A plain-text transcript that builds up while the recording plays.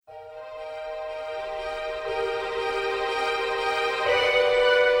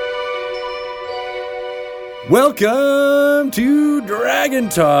Welcome to Dragon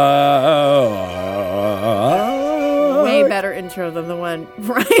Talk. Way better intro than the one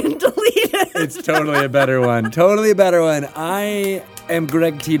Brian deleted. It's totally a better one. Totally a better one. I am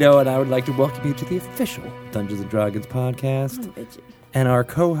Greg Tito, and I would like to welcome you to the official Dungeons & Dragons podcast. And our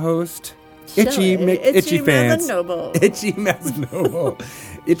co-host, Itchy Fans. Itchy Maznoble.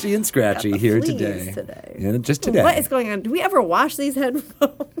 Itchy and Scratchy here today. Yeah, just today. What is going on? Do we ever wash these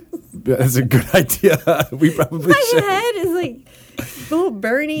headphones? That's a good idea. We probably should. My head is like a little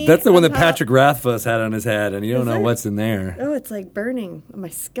burning. That's the one that Patrick Rathfuss had on his head, and you don't know what's in there. Oh, it's like burning on my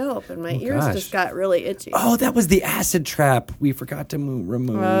scalp, and my ears just got really itchy. Oh, that was the acid trap we forgot to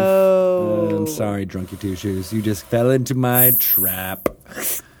remove. Oh. I'm sorry, Drunky Two Shoes. You just fell into my trap.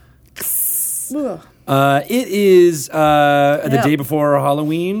 It is the day before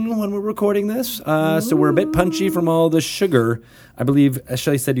Halloween when we're recording this, so we're a bit punchy from all the sugar. I believe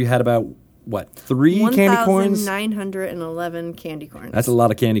Shelly said you had about, what, 3 candy corns? 1,911 candy corns. That's a lot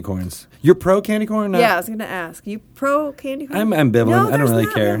of candy corns. You're pro candy corn? Yeah, I was going to ask. You pro candy corn? I'm ambivalent. No, I don't really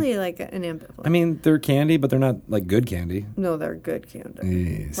care. Really like an ambivalent. I mean, they're candy, but they're not like good candy. No, they're good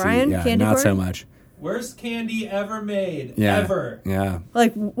candy. Brian, candy not corn? so much. Worst candy ever made. Yeah. Ever. Yeah.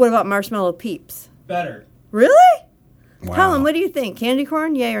 Like, what about Marshmallow Peeps? Better. Really? Wow. Colin, what do you think? Candy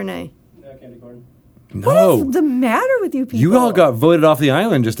corn, yay or nay? No candy corn. No. What is the matter with you people? You all got voted off the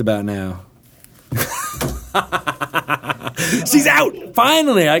island just about now. She's out!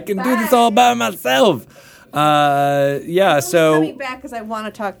 Finally, I can do this all by myself. I'm so... coming back because I want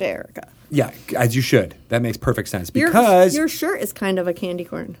to talk to Erica. Yeah, as you should. That makes perfect sense. Because... Your shirt is kind of a candy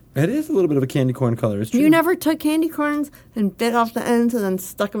corn. It is a little bit of a candy corn color. It's true. You never took candy corns and bit off the ends and then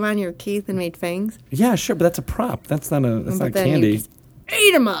stuck them on your teeth and made fangs? Yeah, sure, but that's a prop. That's not But then candy. you just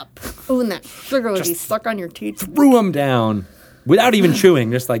ate them up. Oh, and that sugar would be stuck on your teeth. Threw them down without even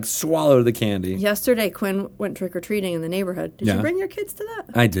chewing. Just like swallow the candy. Yesterday, Quinn went trick-or-treating in the neighborhood. Did you bring your kids to that?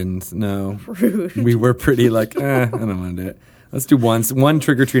 I didn't, no. Rude. We were pretty like, I don't want to do it. Let's do once. One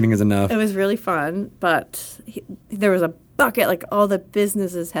trick-or-treating is enough. It was really fun, but there was a bucket. Like, all the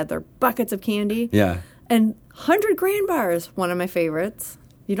businesses had their buckets of candy. Yeah. And 100 grand bars, one of my favorites.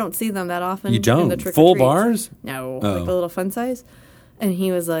 You don't see them that often. You don't? In the trick-or-treats. Full bars? No, Oh. like the little fun size. And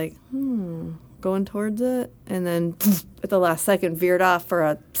he was like, going towards it. And then at the last second veered off for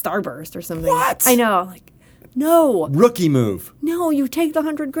a Starburst or something. What? I know. Like, no. Rookie move. No, you take the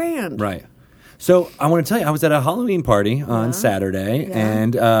 100 grand. Right. So I want to tell you, I was at a Halloween party on Saturday,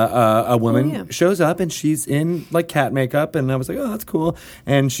 and a woman shows up, and she's in like cat makeup, and I was like, oh, that's cool.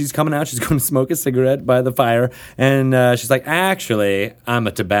 And she's coming out, she's going to smoke a cigarette by the fire, and she's like, actually, I'm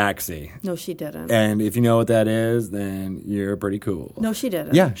a tabaxi. No, she didn't. And if you know what that is, then you're pretty cool. No, she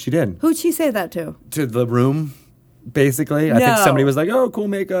didn't. Yeah, she did. Who'd she say that to? To the room, basically. I think somebody was like, oh, cool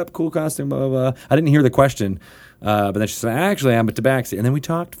makeup, cool costume, blah, blah, blah. I didn't hear the question. But then she said, actually, I'm a tabaxi. And then we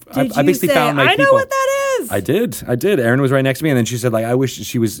talked. I basically found my people. I know what that is. I did. Erin was right next to me. And then she said, like, I wish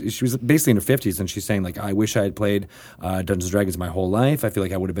she was basically in her 50s. And she's saying, like, I wish I had played Dungeons & Dragons my whole life. I feel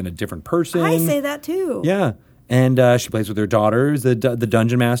like I would have been a different person. I say that too. Yeah. And she plays with her daughter, the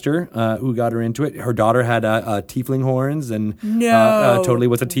dungeon master, who got her into it. Her daughter had tiefling horns, and totally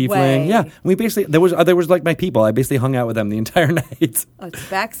was a tiefling. Way. Yeah, we basically there was like my people. I basically hung out with them the entire night. A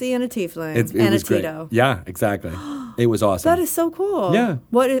tabaxi and a tiefling It and was a great. Tito. Yeah, exactly. It was awesome. That is so cool. Yeah.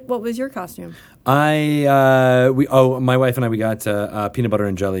 What was your costume? My wife and I, we got peanut butter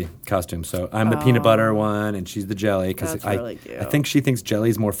and jelly costumes. So I'm the peanut butter one, and she's the jelly because That's really cute. I think she thinks jelly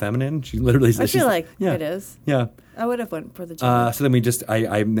is more feminine. She literally says I feel like it is. Yeah. I would have went for the jelly. So then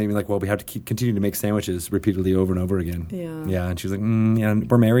I made me like, well, we have to continue to make sandwiches repeatedly over and over again. Yeah. Yeah, and she was like, yeah,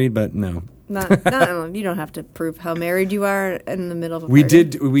 we're married, but no. Not, you don't have to prove how married you are in the middle of a We party.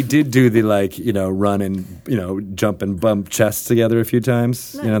 did do the like, run and jump and bump chests together a few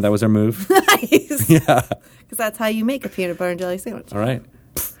times. Nice. That was our move. Nice. Yeah. Because that's how you make a peanut butter and jelly sandwich. All right.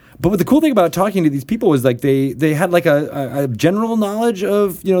 But the cool thing about talking to these people was like they had like a general knowledge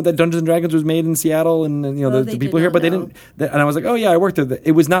of that Dungeons and Dragons was made in Seattle and the people here, but they didn't. And I was like, oh yeah, I worked there.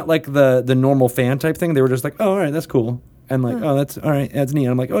 It was not like the normal fan type thing. They were just like, oh, all right, that's cool, and like, oh, that's all right, that's neat.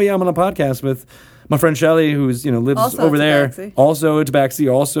 And I'm like, oh yeah, I'm on a podcast with my friend Shelly, who's lives Also over a there, tabaxi. also a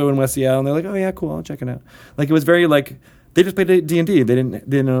tabaxi, also in West Seattle. And they're like, oh yeah, cool, I'll check it out. Like it was very like they just played D&D. They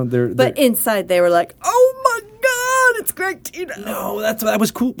didn't. But inside they were like, oh my God, it's Greg Tito. No, that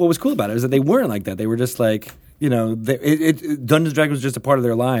was cool. What was cool about it is that they weren't like that. They were just like, Dungeons and Dragons was just a part of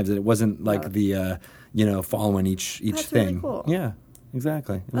their lives. And it wasn't like the, following each That's thing. really cool. Yeah,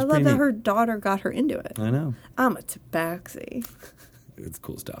 exactly. It was I love pretty that neat. her daughter got her into it. I know. I'm a tabaxi. It's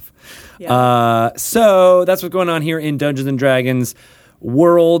cool stuff. Yeah. So that's what's going on here in Dungeons and Dragons.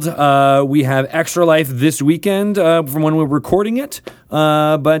 world. We have Extra Life this weekend from when we're recording it.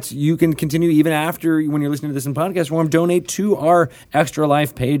 But you can continue even after, when you're listening to this in podcast form, donate to our Extra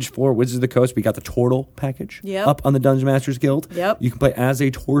Life page for Wizards of the Coast. We got the Turtle package up on the Dungeon Masters Guild. Yep. You can play as a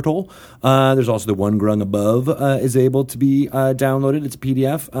turtle. There's also the One Grung Above is able to be downloaded. It's a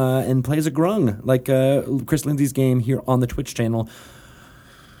PDF and play as a Grung, like Chris Lindsay's game here on the Twitch channel.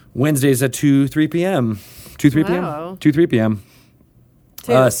 Wednesdays at 3 p.m. 3 p.m.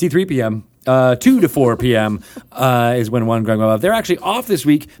 C3 p.m. 2 to 4 p.m. Is when One Grung Above. They're actually off this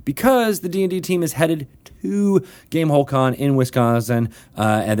week because the D&D team is headed to Gamehole Con in Wisconsin,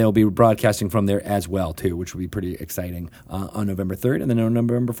 and they'll be broadcasting from there as well, too, which will be pretty exciting on November 3rd. And then on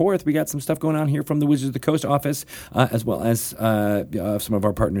November 4th, we got some stuff going on here from the Wizards of the Coast office, as well as some of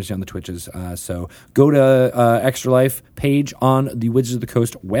our partners on the Twitches. So go to Extra Life page on the Wizards of the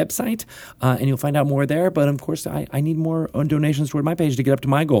Coast website, and you'll find out more there. But, of course, I need more donations toward my page to get up to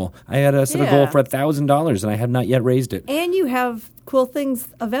my goal. I had set a goal for $1,000, and I have not yet raised it. And you have cool things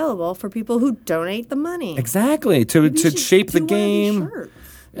available for people who donate the money. Exactly. To shape the game.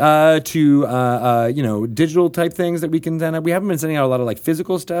 To digital type things that we can send out. We haven't been sending out a lot of like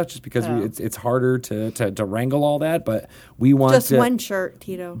physical stuff just because it's harder to wrangle all that. But we want just one shirt,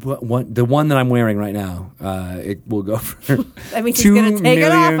 Tito. The one that I'm wearing right now. It will go for $2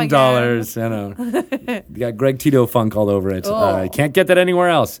 million. I know. You got Greg Tito funk all over it. Can't get that anywhere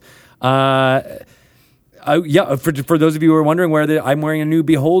else. For those of you who are wondering I'm wearing a new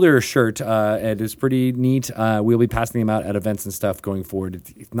Beholder shirt. It is pretty neat. We'll be passing them out at events and stuff going forward.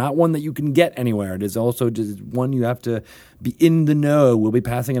 It's not one that you can get anywhere. It is also just one you have to be in the know. We'll be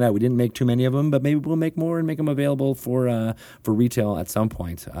passing it out. We didn't make too many of them, but maybe we'll make more and make them available for retail at some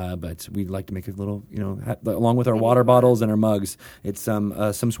point. But we'd like to make a little, along with our water bottles and our mugs. It's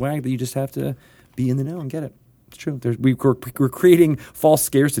some swag that you just have to be in the know and get it. It's true. We're creating false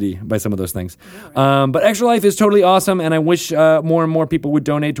scarcity by some of those things. But Extra Life is totally awesome, and I wish more and more people would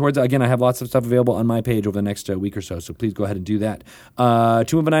donate towards it. Again, I have lots of stuff available on my page over the next week or so please go ahead and do that.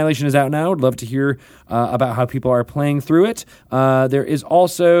 Tomb of Annihilation is out now. I'd love to hear about how people are playing through it. There is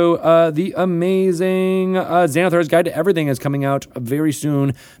also the amazing Xanathar's Guide to Everything is coming out very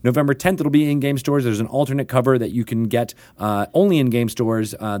soon. November 10th, it'll be in game stores. There's an alternate cover that you can get only in game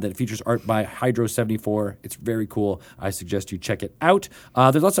stores that features art by Hydro74. It's very cool. I suggest you check it out.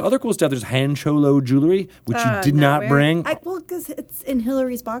 There's lots of other cool stuff. There's Han Cholo jewelry, which you did not bring. Because it's in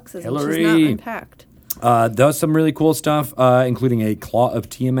Hillary's boxes. Hillary. And she's not unpacked. Does some really cool stuff, including a Claw of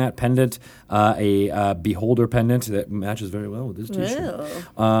Tiamat pendant, a Beholder pendant that matches very well with this t-shirt.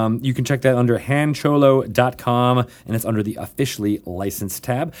 You can check that under hancholo.com, and it's under the officially licensed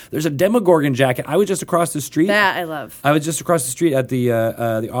tab. There's a Demogorgon jacket. I was just across the street. That I love. I was just across the street at the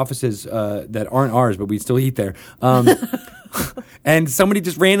offices that aren't ours, but we still eat there. And somebody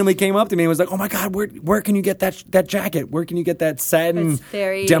just randomly came up to me and was like, "Oh my God, where can you get that jacket? Where can you get that satin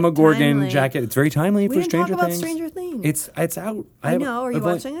Demogorgon jacket?" It's very timely for Stranger Things. About Stranger Things. It's out. I know. Are you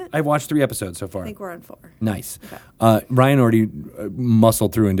watching it? I've watched 3 episodes so far. I think we're on 4. Nice. Okay. Ryan already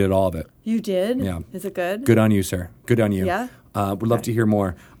muscled through and did all of it. You did? Yeah. Is it good? Good on you, sir. Good on you. Yeah. Would love to hear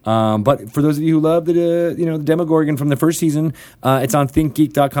more. But for those of you who love the Demogorgon from the first season, it's on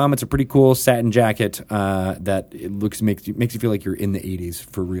thinkgeek.com. It's a pretty cool satin jacket that it makes you feel like you're in the 80s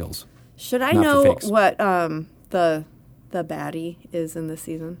for reals. Should I know what the baddie is in this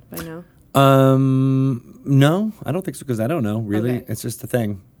season by now? No, I don't think so because I don't know really. Okay. It's just a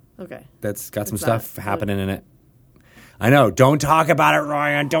thing. Okay. That's got some stuff happening in it. I know. Don't talk about it,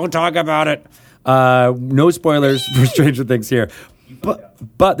 Ryan. Don't talk about it. No spoilers for Stranger Things here.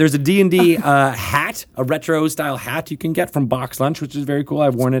 But there's a D&D hat, a retro-style hat you can get from Box Lunch, which is very cool.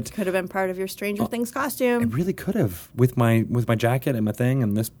 I've worn it. Could have been part of your Stranger Things costume. It really could have with my jacket and my thing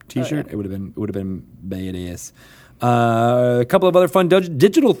and this T-shirt. It would have been badass. A couple of other fun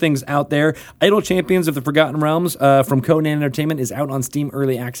digital things out there. Idle Champions of the Forgotten Realms from Conan Entertainment is out on Steam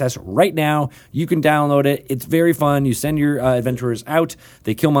Early Access right now. You can download it. It's very fun. You send your adventurers out.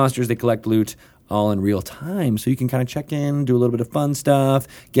 They kill monsters. They collect loot. All in real time, so you can kind of check in, do a little bit of fun stuff,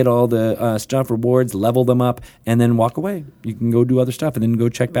 get all the stuff, rewards, level them up, and then walk away. You can go do other stuff, and then go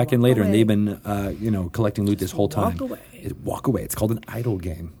check back in later. And they've been, collecting loot this whole time. Walk away. It's called an idle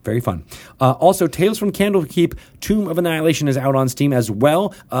game. Very fun. Also, Tales from Candlekeep: Tomb of Annihilation is out on Steam as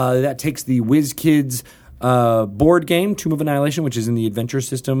well. That takes the WizKids board game, Tomb of Annihilation, which is in the adventure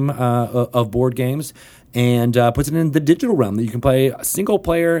system of board games, and puts it in the digital realm that you can play single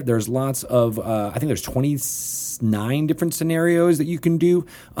player. There's lots of, I think there's 29 different scenarios that you can do.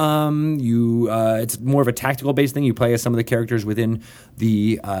 It's more of a tactical based thing. You play as some of the characters within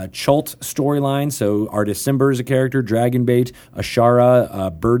the Chult storyline. So Artis Cimber is a character, Dragonbait,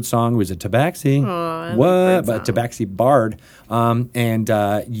 Ashara, Birdsong, who is a Tabaxi. But Tabaxi bard. And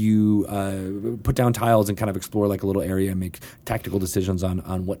you put down tiles and kind of explore like a little area and make tactical decisions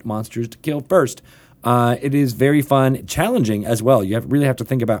on what monsters to kill first. It is very fun, challenging as well. You really have to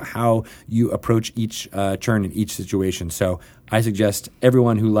think about how you approach each turn in each situation. So I suggest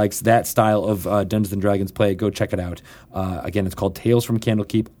everyone who likes that style of Dungeons & Dragons play, go check it out. Again, it's called Tales from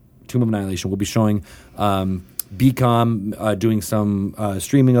Candlekeep, Tomb of Annihilation. We'll be showing BCom doing some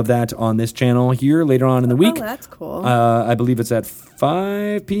streaming of that on this channel here later on in the week. Oh, that's cool. I believe it's at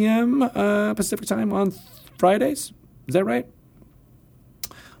 5 p.m. Pacific time on Fridays. Is that right?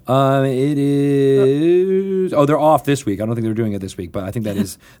 It is. Oh, they're off this week. I don't think they're doing it this week, but I think that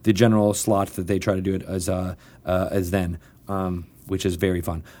is the general slot that they try to do it as then, which is very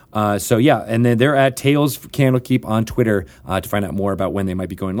fun. So yeah, and then they're at Tales for Candlekeep on Twitter to find out more about when they might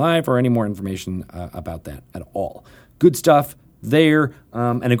be going live or any more information about that at all. Good stuff there.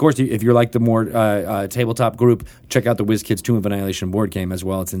 And of course, if you're like the more tabletop group, check out the WizKids Tomb of Annihilation board game as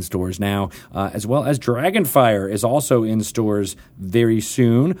well. It's in stores now, as well as Dragonfire is also in stores very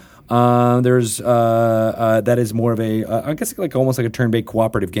soon. There's that is more of a I guess like almost like a turn-based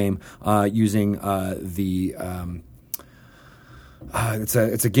cooperative game using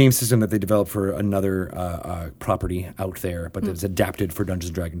it's a game system that they developed for another property out there, but it's adapted for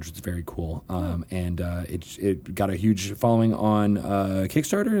Dungeons & Dragons, which is very cool. And it got a huge following on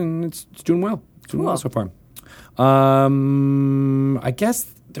Kickstarter, and it's doing well. It's doing well so far. I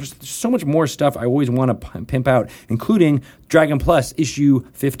guess there's so much more stuff I always want to pimp out, including Dragon Plus issue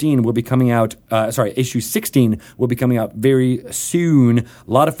 15 will be coming out. Issue 16 will be coming out very soon. A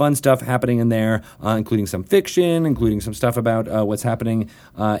lot of fun stuff happening in there, including some fiction, including some stuff about what's happening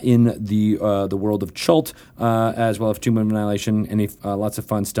in the world of Chult, as well as Tomb of Annihilation, and lots of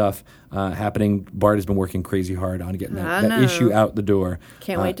fun stuff happening. Bart has been working crazy hard on getting that issue out the door.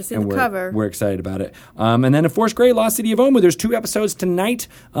 Can't wait to see the cover. We're excited about it. And then, of course, Grey, Lost City of Omu. There's 2 episodes tonight.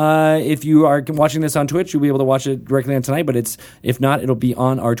 If you are watching this on Twitch, you'll be able to watch it directly on tonight, but if not, it'll be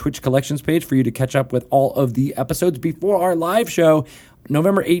on our Twitch collections page for you to catch up with all of the episodes before our live show,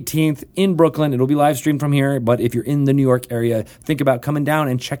 November 18th in Brooklyn. It'll be live streamed from here, but if you're in the New York area, think about coming down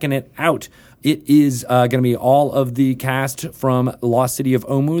and checking it out. It is going to be all of the cast from Lost City of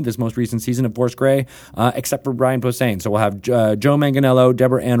Omu, this most recent season of Force Grey, except for Brian Posehn. So we'll have Joe Manganiello,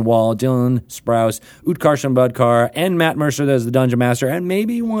 Deborah Ann Wall, Dylan Sprouse, Utkar Shambudkar, and Matt Mercer as the Dungeon Master, and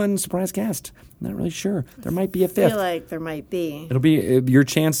maybe one surprise guest. Not really sure. There might be a 5th. I feel like there might be. It'll be your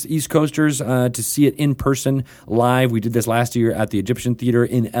chance, East Coasters, to see it in person live. We did this last year at the Egyptian Theater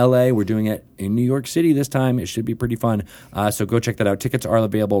in L.A. We're doing it in New York City this time. It should be pretty fun. So go check that out. Tickets are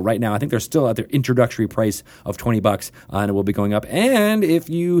available right now. I think they're still at their introductory price of $20, and it will be going up. And if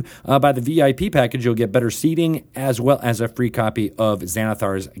you buy the VIP package, you'll get better seating as well as a free copy of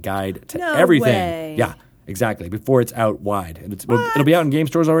Xanathar's Guide to Everything. Way. Yeah. Exactly, before it's out wide. It'll be out in game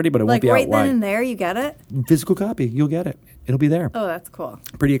stores already, but it won't be out wide. Like right then and there, you get it? Physical copy, you'll get it. It'll be there. Oh, that's cool.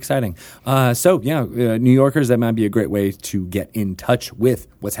 Pretty exciting. New Yorkers, that might be a great way to get in touch with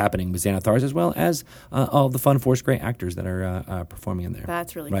what's happening with Xanathars, as well as all the fun Force Grey actors that are performing in there.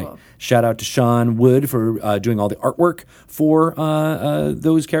 That's really cool. Shout out to Sean Wood for doing all the artwork for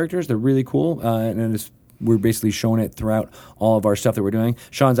those characters. They're really cool, and we're basically showing it throughout all of our stuff that we're doing.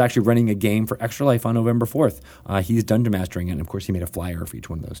 Sean's actually running a game for Extra Life on November 4th. He's dungeon mastering it, and of course he made a flyer for each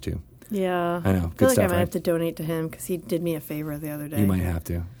one of those too. Yeah. I know. I feel like I might have to donate to him because he did me a favor the other day. You might have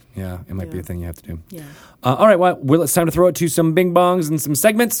to. Yeah, it might be a thing you have to do. Yeah. All right, well, it's time to throw it to some bing bongs and some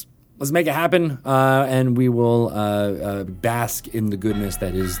segments. Let's make it happen, and we will bask in the goodness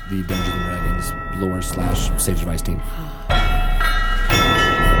that is the Dungeons & Dragons lore / Sage Advice team.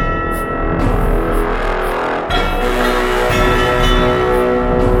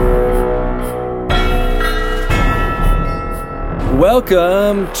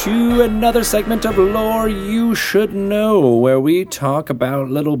 Welcome to another segment of Lore You Should Know, where we talk about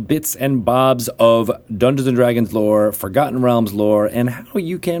little bits and bobs of Dungeons & Dragons lore, Forgotten Realms lore, and how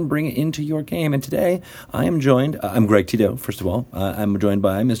you can bring it into your game. And today, I am joined, I'm Greg Tito, first of all. I'm joined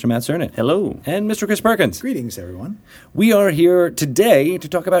by Mr. Matt Cernan. Hello. And Mr. Chris Perkins. Greetings, everyone. We are here today to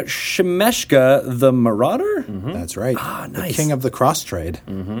talk about Shemeshka the Marauder. Mm-hmm. That's right. Ah, nice. The king of the cross trade.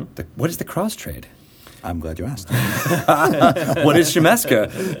 Mm-hmm. What is the cross trade? I'm glad you asked. What is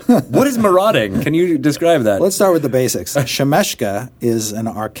Shemeska? What is marauding? Can you describe that? Let's start with the basics. Shemeshka is an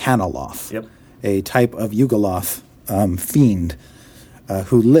Arcanoloth, Yep. a type of Yugoloth fiend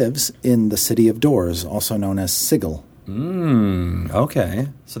who lives in the City of Doors, also known as Sigil. Okay.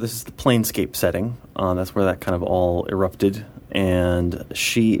 So this is the Planescape setting. That's where that kind of all erupted. And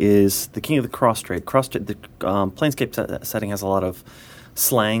she is the king of the cross-trade. The Planescape setting has a lot of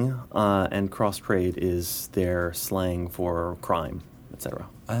slang, and cross-trade is their slang for crime, etc.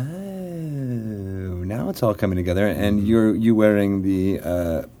 Oh, now it's all coming together. And you wearing the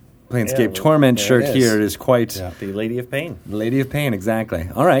Planescape Torment there shirt it is. here is quite... Yeah. The Lady of Pain. Lady of Pain, exactly.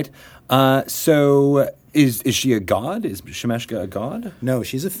 All right. So is she a god? Is Shemeshka a god? No,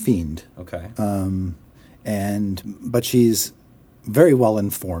 she's a fiend. Okay. But she's very well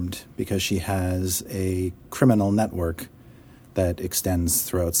informed because she has a criminal network that extends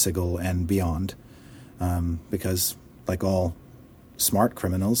throughout Sigil and beyond. Because, like all smart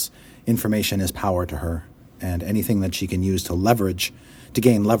criminals, information is power to her, and anything that she can use to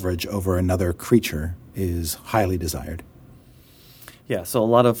gain leverage over another creature is highly desired. Yeah, so a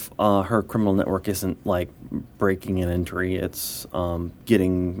lot of her criminal network isn't like breaking an entry. It's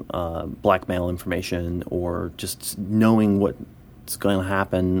getting blackmail information or just knowing what's going to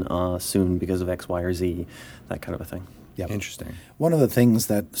happen soon because of X, Y, or Z, that kind of a thing. Yep. Interesting. One of the things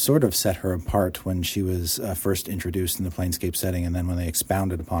that sort of set her apart when she was first introduced in the Planescape setting, and then when they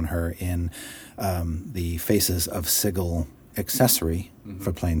expounded upon her in the Faces of Sigil accessory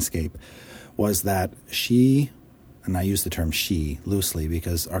for Planescape, was that she, and I use the term she loosely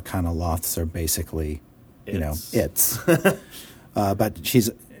because Arcanoloths are basically, it's. But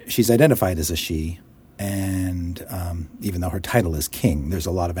she's identified as a she, and even though her title is king, there's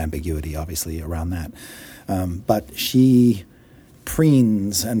a lot of ambiguity, obviously, around that. But she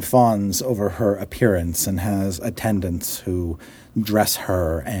preens and fawns over her appearance and has attendants who dress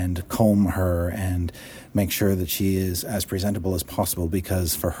her and comb her and make sure that she is as presentable as possible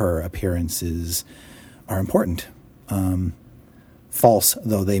because for her appearances are important, false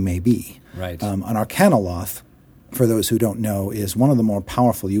though they may be. Right. An Arcanoloth, for those who don't know, is one of the more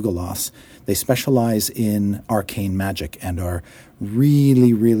powerful Yugoloths. They specialize in arcane magic and are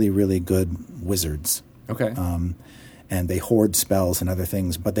really, really, really good wizards. Okay. And they hoard spells and other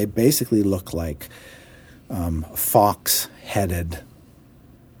things, but they basically look like fox-headed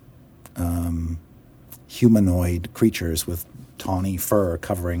humanoid creatures with tawny fur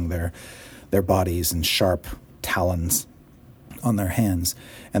covering their bodies and sharp talons on their hands.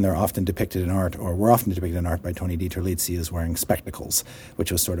 And they're often depicted in art, or were often depicted in art by Tony Di Terlizzi as wearing spectacles,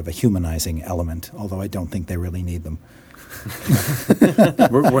 which was sort of a humanizing element, although I don't think they really need them.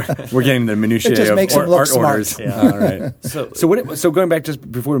 we're getting the minutiae It just of makes them look art smart. orders. Yeah. All right. So going back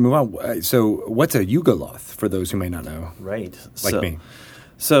just before we move on. So what's a Yugoloth for those who may not know? Right. Like me.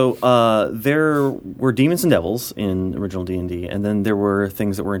 So there were demons and devils in original D&D, and then there were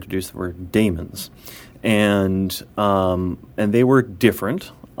things that were introduced that were daemons, and they were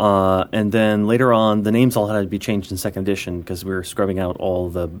different. And then later on, the names all had to be changed in second edition because we were scrubbing out all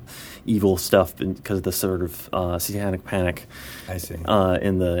the evil stuff because of the sort of satanic panic. I see. In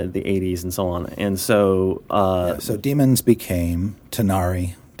the 80s and so on. And so... So demons became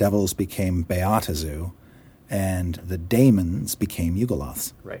Tanari, devils became Beatazu, and the daemons became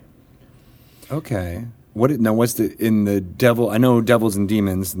Yugoloths. Right. Okay. What's in the devil? I know devils and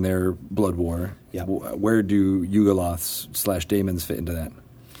demons and their blood war. Yeah. Where do Yugoloths / daemons fit into that?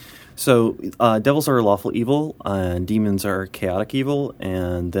 So devils are lawful evil, and demons are chaotic evil,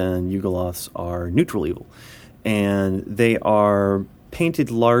 and then Yugoloths are neutral evil. And they are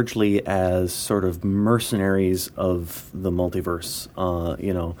painted largely as sort of mercenaries of the multiverse.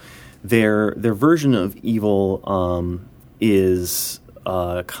 Their version of evil is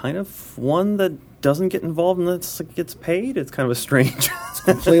kind of one that doesn't get involved unless it gets paid. It's kind of a strange...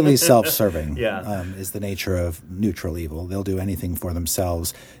 Completely self-serving Yeah. is the nature of neutral evil. They'll do anything for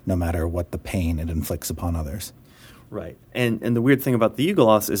themselves, no matter what the pain it inflicts upon others. Right. And the weird thing about the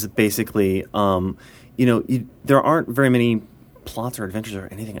Yugoloths is that basically, there aren't very many plots or adventures or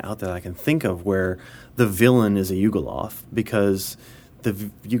anything out there that I can think of where the villain is a Yugoloth, because the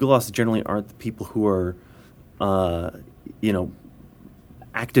Yugoloths generally aren't the people who are,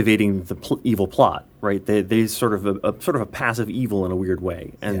 activating the evil plot, right? They sort of a passive evil in a weird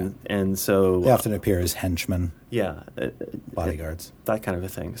way, and so they often appear as henchmen, bodyguards, that kind of a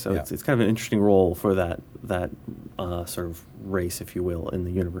thing. So Yeah. it's kind of an interesting role for that sort of race, if you will, in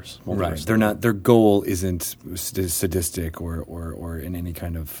the universe. Right. Multiverse. They're not. Their goal isn't sadistic or in any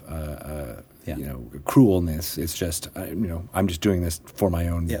kind of cruelness. It's just I'm just doing this for my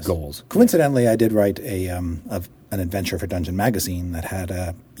own goals. Coincidentally, I did write an adventure for Dungeon Magazine that had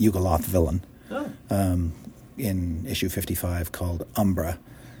a Yugoloth villain in issue 55 called Umbra.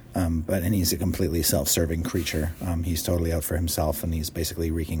 And he's a completely self-serving creature. He's totally out for himself, and he's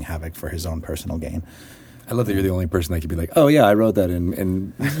basically wreaking havoc for his own personal gain. I love that you're the only person that could be like, oh yeah, I wrote that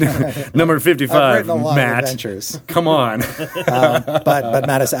in number 55. I've written a lot Matt, of adventures. Come on. But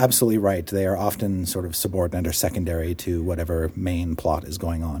Matt is absolutely right. They are often sort of subordinate or secondary to whatever main plot is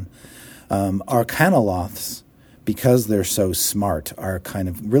going on. Arcanoloths, because they're so smart, are kind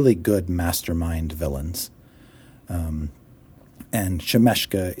of really good mastermind villains. And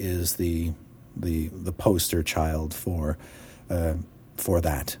Shemeshka is the poster child for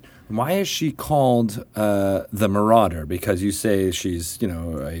that. Why is she called the Marauder? Because you say she's,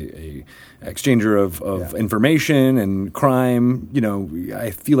 a exchanger of information and crime.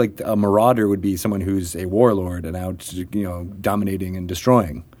 I feel like a Marauder would be someone who's a warlord and out, dominating and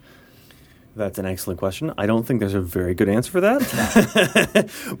destroying. That's an excellent question. I don't think there's a very good answer for that.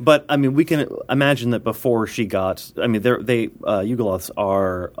 But, we can imagine that before she got... Yugoloths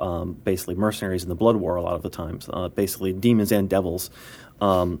are basically mercenaries in the Blood War a lot of the times. Basically, demons and devils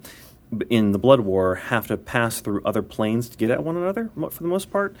in the Blood War have to pass through other planes to get at one another, for the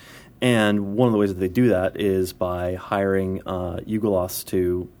most part. And one of the ways that they do that is by hiring Yugoloths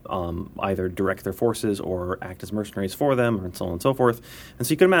to either direct their forces or act as mercenaries for them, and so on and so forth. And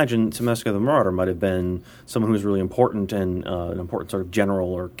so you can imagine Shemeshka the Marauder might have been someone who was really important and an important sort of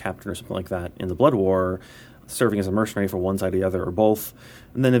general or captain or something like that in the Blood War, serving as a mercenary for one side or the other or both.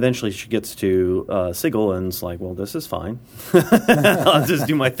 And then eventually she gets to Sigil and it's like, well, this is fine. I'll just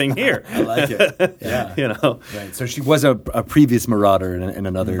do my thing here. I like it. Yeah. Right. So she was a previous Marauder in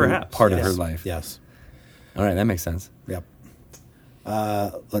another part of her life. Yes. All right, that makes sense. Yep.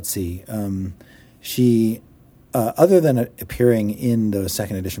 Let's see. She, other than appearing in the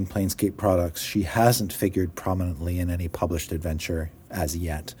second edition Planescape products, she hasn't figured prominently in any published adventure as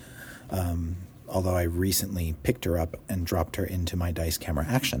yet. Although I recently picked her up and dropped her into my Dice Camera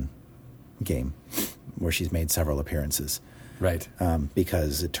Action game, where she's made several appearances. Right.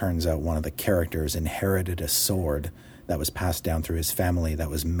 Because it turns out one of the characters inherited a sword that was passed down through his family that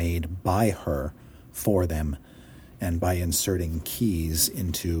was made by her for them, and by inserting keys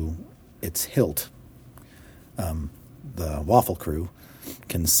into its hilt, the Waffle Crew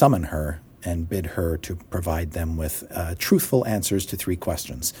can summon her and bid her to provide them with truthful answers to 3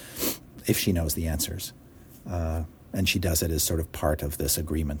 questions, if she knows the answers. And she does it as sort of part of this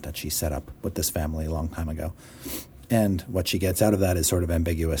agreement that she set up with this family a long time ago. And what she gets out of that is sort of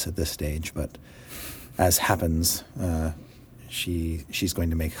ambiguous at this stage, but as happens, she's going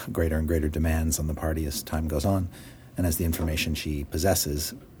to make greater and greater demands on the party as time goes on, and as the information she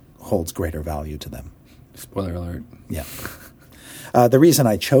possesses holds greater value to them. Spoiler alert. Yeah. The reason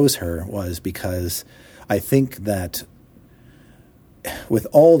I chose her was because I think that with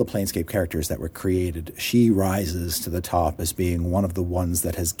all the Planescape characters that were created, she rises to the top as being one of the ones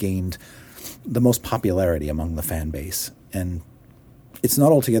that has gained the most popularity among the fan base. And it's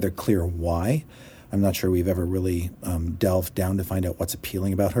not altogether clear why. I'm not sure we've ever really delved down to find out what's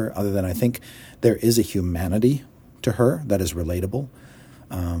appealing about her, other than I think there is a humanity to her that is relatable.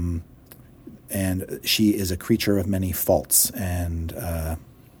 And she is a creature of many faults and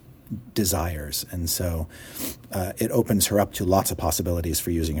desires, and so it opens her up to lots of possibilities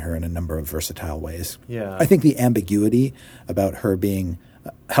for using her in a number of versatile ways. Yeah, I think the ambiguity about her being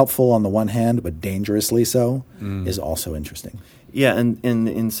helpful on the one hand, but dangerously so, is also interesting. Yeah, and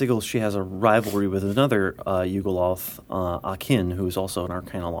in Sigil, she has a rivalry with another Yugoloth, Akin, who's also an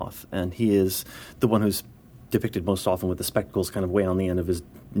Arcanoloth, and he is the one who's depicted most often with the spectacles kind of way on the end of his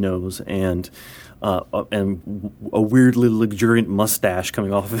nose and a weirdly luxuriant mustache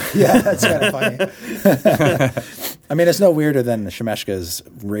coming off of it. Yeah, that's kind of funny. I mean, it's no weirder than Shemeshka's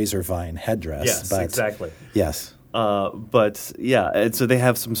razor vine headdress. Yes, but exactly. Yes. But yeah, and so they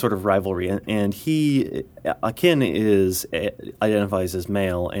have some sort of rivalry, and he, Akin, identifies as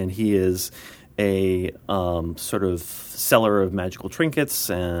male, and he is a sort of seller of magical trinkets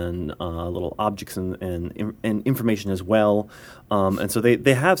and little objects and information as well. And so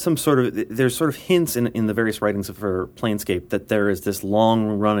they have some sort of, there's sort of hints in the various writings for Planescape that there is this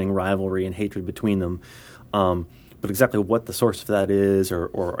long-running rivalry and hatred between them. but exactly what the source of that is,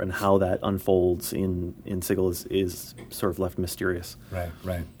 or and how that unfolds in Sigil is sort of left mysterious.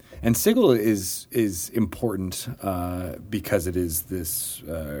 Right. And Sigil is important because it is this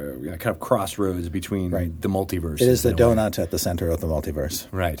kind of crossroads between the multiverse. It is the donut at the center of the multiverse.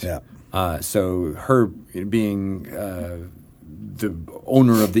 Right. Yeah. So her being the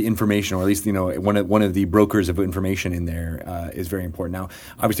owner of the information, or at least one of the brokers of information in there, is very important. Now,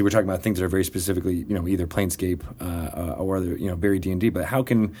 obviously, we're talking about things that are very specifically either Planescape or other very D&D. But how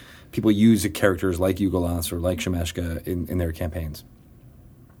can people use characters like Yugoloths or like Shemeshka in their campaigns?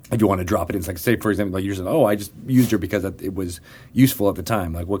 If you want to drop it, it's like, say, for example, like you said, I just used her because it was useful at the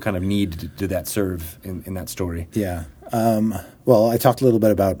time. Like, what kind of need did that serve in that story? Yeah. Well, I talked a little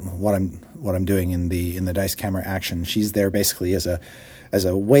bit about what I'm doing in the dice camera action. She's there basically as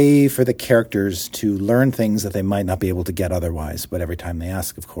a way for the characters to learn things that they might not be able to get otherwise. But every time they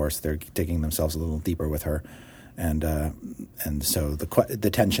ask, of course, they're digging themselves a little deeper with her, and so the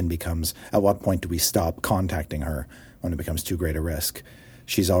tension becomes: at what point do we stop contacting her when it becomes too great a risk?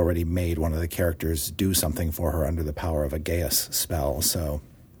 She's already made one of the characters do something for her under the power of a Gaius spell, so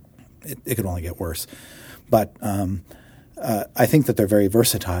it could only get worse. But I think that they're very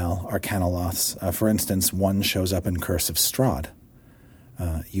versatile, Arcanoloths. For instance, one shows up in Curse of Strahd.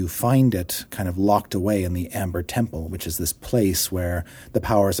 You find it kind of locked away in the Amber Temple, which is this place where the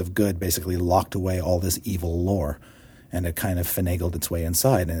powers of good basically locked away all this evil lore. And it kind of finagled its way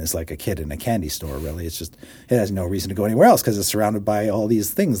inside, and it's like a kid in a candy store, really. It's just, it has no reason to go anywhere else because it's surrounded by all these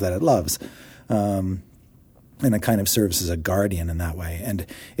things that it loves. And it kind of serves as a guardian in that way. And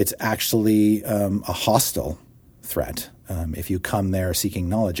it's actually a hostile threat. If you come there seeking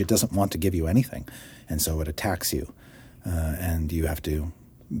knowledge, it doesn't want to give you anything. And so it attacks you. And you have to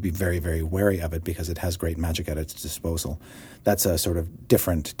be very, very wary of it because it has great magic at its disposal. That's a sort of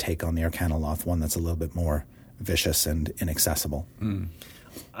different take on the Arcanoloth, one that's a little bit more vicious and inaccessible.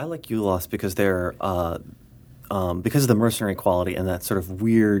 I like Yugoloths because they're because of the mercenary quality and that sort of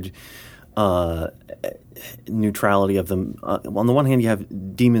weird neutrality of them. On the one hand, you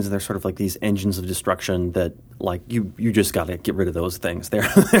have demons, and they're sort of like these engines of destruction that, like, you just got to get rid of those things. They're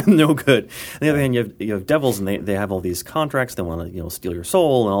no good. On the other hand, you have devils, and they have all these contracts. They want to steal your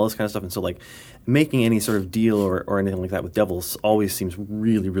soul and all this kind of stuff. And so, like, making any sort of deal or anything like that with devils always seems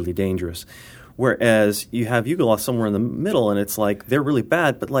really, really dangerous. Whereas you have Yugoloth somewhere in the middle, and it's like they're really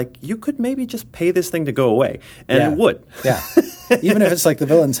bad, but like you could maybe just pay this thing to go away, and it would. Yeah. Even if it's like the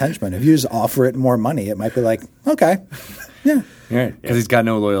villain's henchman, if you just offer it more money, it might be like, okay, yeah, right, because he's got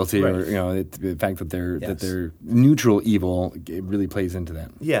no loyalty, or the fact that they're neutral evil, it really plays into that.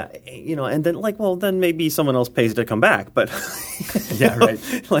 Yeah, and then then maybe someone else pays to come back, but yeah, right.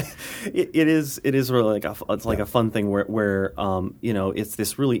 Like it is really like a fun thing where it's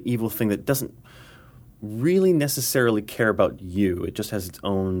this really evil thing that doesn't really necessarily care about you. It just has its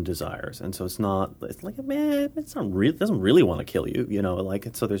own desires, and so it's not really, it doesn't really want to kill you,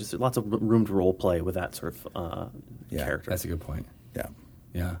 so there's just lots of room to role play with that sort of character. That's a good point.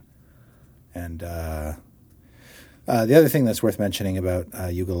 Yeah. And the other thing that's worth mentioning about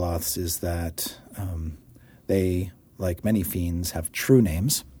Yugoloths is that they, like many fiends, have true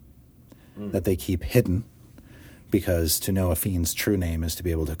names that they keep hidden, because to know a fiend's true name is to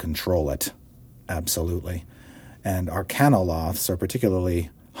be able to control it. Absolutely. And Arcanoloths are particularly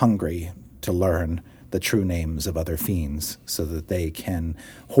hungry to learn the true names of other fiends so that they can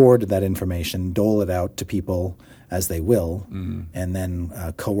hoard that information, dole it out to people as they will, and then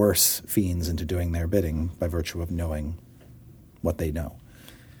coerce fiends into doing their bidding by virtue of knowing what they know.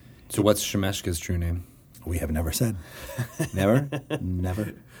 So what's Shemeshka's true name? We have never said. Never?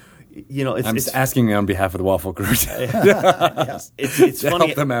 Never. I'm just asking on behalf of the Waffle Crew. Yes. It's funny,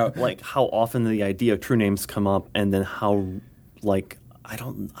 help them out. Like how often the idea of true names come up, and then how, like,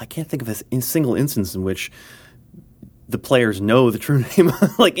 I can't think of a single instance in which the players know the true name,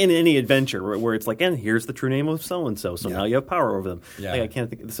 like in any adventure where it's like, and here's the true name of so and so. So now you have power over them. Yeah. Like, I can't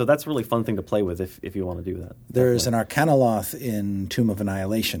think. So that's a really fun thing to play with if you want to do that. There's an Arcanoloth in Tomb of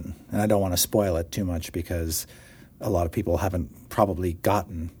Annihilation, and I don't want to spoil it too much because a lot of people haven't probably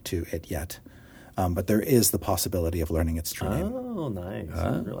gotten to it yet. But there is the possibility of learning its true name. Oh, nice. I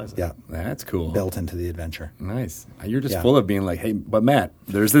didn't realize that. Yeah. That's cool. Built into the adventure. Nice. You're just full of being like, hey, but Matt,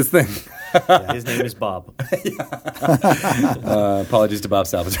 there's this thing. His name is Bob. Apologies to Bob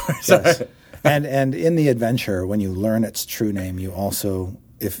Salvatore. Yes. And in the adventure, when you learn its true name, you also,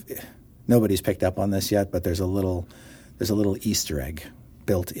 if nobody's picked up on this yet, but there's a little Easter egg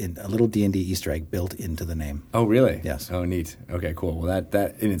built in, a little D&D Easter egg built into the name. Oh, really? Yes. Oh, neat. Okay, cool. Well,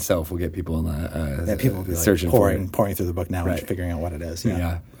 that in itself will get people People will be searching pouring for it. through the book now and figuring out what it is.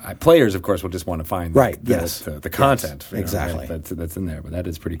 Yeah. Players, of course, will just want to find the content. Yes, exactly. That's in there, but that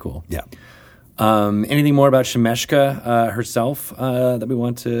is pretty cool. Yeah. Anything more about Shemeshka herself that we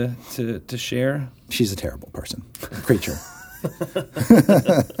want to share? She's a terrible person, creature.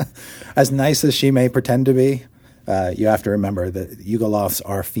 As nice as she may pretend to be, you have to remember that Yugoloths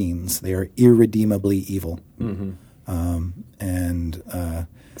are fiends. They are irredeemably evil. Mm-hmm.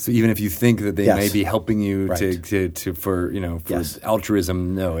 So even if you think that they may be helping you Right. for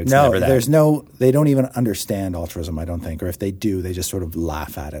altruism, no, it's never that. They don't even understand altruism, I don't think. Or if they do, they just sort of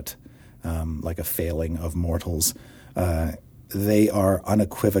laugh at it, like a failing of mortals. They are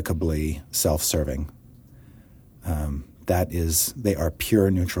unequivocally self-serving. They are pure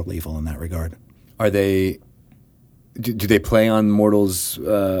neutral evil in that regard. Are they? Do they play on mortals'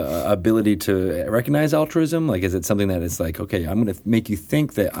 ability to recognize altruism? Like, is it something that is like, okay, I'm going to make you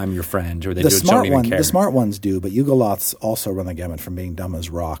think that I'm your friend, or they don't even care? The smart ones do, but Yugoloths also run the gamut from being dumb as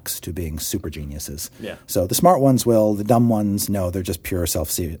rocks to being super geniuses. Yeah. So the smart ones will. The dumb ones, no, they're just pure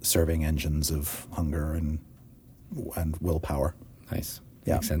self-serving engines of hunger and willpower. Nice.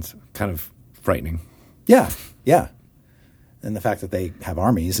 Yeah. Makes sense. Kind of frightening. Yeah. And the fact that they have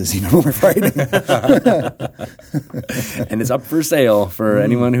armies is even more frightening. And it's up for sale for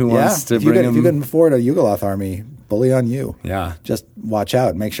anyone who wants to bring them. If you can afford a Yugoloth army, bully on you. Yeah. Just watch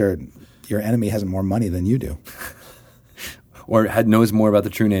out. Make sure your enemy has more money than you do. Or knows more about the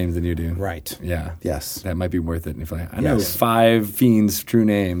true names than you do. Right. Yeah. Yes. That might be worth it. If I know 5 fiends' true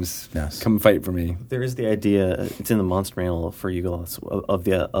names. Yes. Come fight for me. There is the idea. It's in the monster manual for Yugoloths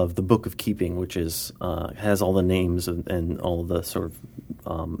of the Book of Keeping, which is has all the names and all the sort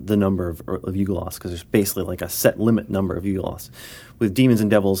of the number of Yugoloths, because there's basically like a set limit number of Yugoloths. With demons and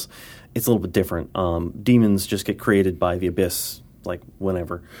devils, it's a little bit different. Demons just get created by the abyss, like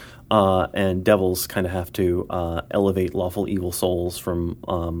whenever. And devils kind of have to elevate lawful evil souls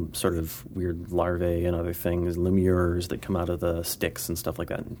from sort of weird larvae and other things, lemures that come out of the sticks and stuff like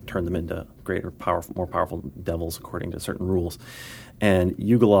that, and turn them into more powerful devils according to certain rules. And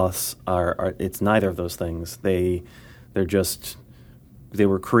Yugoloths are it's neither of those things. They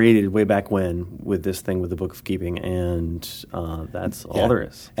were created way back when with this thing with the Book of Keeping, and that's all there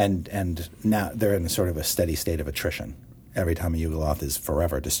is. And now they're in sort of a steady state of attrition. Every time a Yugoloth is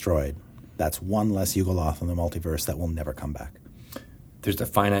forever destroyed, that's one less Yugoloth in the multiverse that will never come back. There's a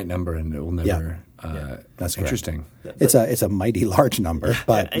finite number, and it will never. That's interesting. It's a mighty large number,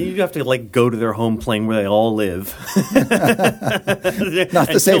 but and you have to go to their home plane where they all live. Not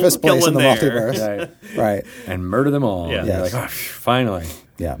the safest place in the multiverse, right? And murder them all. Yeah. You're like, finally,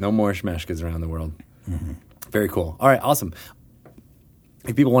 Yeah. no more Shemeshkas around the world. Mm-hmm. Very cool. All right, awesome.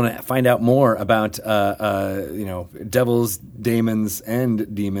 If people want to find out more about, devils, daemons,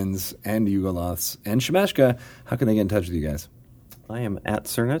 and demons, and Yugoloths, and Shemeshka, how can they get in touch with you guys? I am at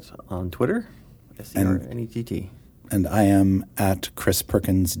Cernet on Twitter, SERNETT. And I am at Chris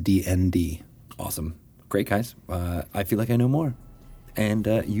Perkins DND. Awesome. Great, guys. I feel like I know more. And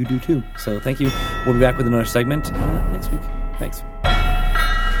you do too. So thank you. We'll be back with another segment next week. Thanks.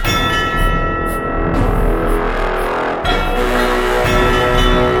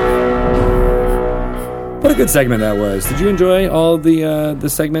 What a good segment that was. Did you enjoy all the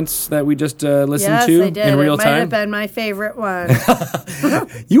segments that we just listened to I did. in real it time? might have been my favorite one.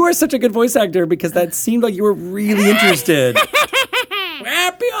 You are such a good voice actor because that seemed like you were really interested.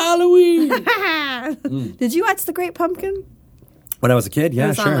 Happy Halloween! Did you watch The Great Pumpkin? When I was a kid, yeah, It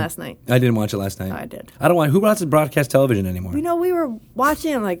was sure. on last night. I didn't watch it last night. I did. I don't want. Who watches broadcast television anymore? We were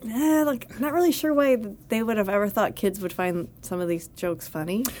watching and not really sure why they would have ever thought kids would find some of these jokes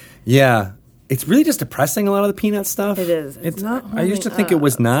funny. Yeah. It's really just depressing, a lot of the Peanut stuff. It is. It's not I used to holding think it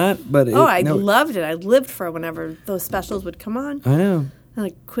was up. not, but I loved it. I lived for whenever those specials would come on. I know.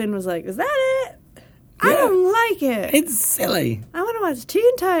 And Quinn was like, "Is that it? I don't like it. It's silly. I want to watch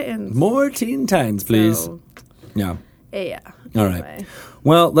Teen Titans." More Teen Titans, please. So, Yeah. yeah. All right. Anyway.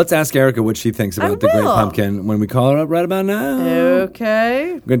 Well, let's ask Erica what she thinks about The Great will. Pumpkin when we call her up right about now.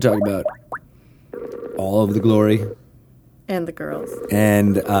 Okay. We're going to talk about all of the glory And the girls.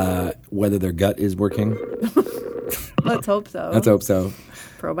 and whether their gut is working. Let's hope so. Let's hope so.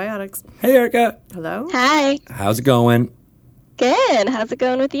 Probiotics. Hey, Erica. Hello? Hi. How's it going? Good. How's it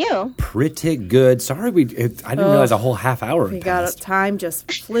going with you? Pretty good. Sorry, I didn't realize a whole half hour We had got passed. time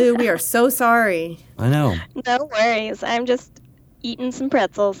just flew. We are so sorry. I know. No worries. I'm just eating some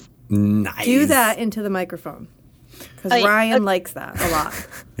pretzels. Nice. Do that into the microphone. Because Oh, yeah. Ryan Okay. likes that a lot.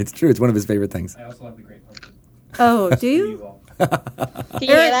 It's true. It's one of his favorite things. I also like the Great Pumpkin. Oh, do you? You all. Can you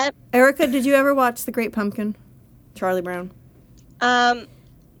hear that? Erica, did you ever watch The Great Pumpkin? Charlie Brown?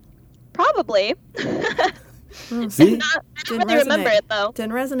 Probably. See? I don't really remember it, though.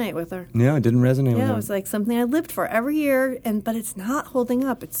 Didn't resonate with her. No, it didn't resonate with Yeah, her. it was like something I lived for every year, but it's not holding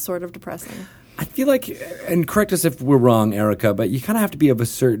up. It's sort of depressing. I feel like, and correct us if we're wrong, Erica, but you kind of have to be of a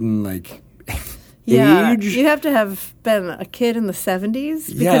certain, like, age. You have to have been a kid in the 70s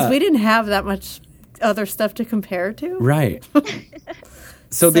because Yeah. we didn't have that much other stuff to compare to. Right.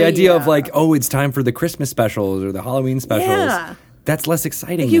 So the So, idea of yeah. like, oh, it's time for the Christmas specials or the Halloween specials. Yeah. That's less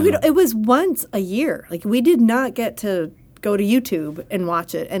exciting. You now. could. It was once a year. Like we did not get to go to YouTube and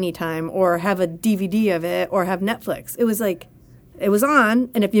watch it anytime, or have a DVD of it, or have Netflix. It was like, it was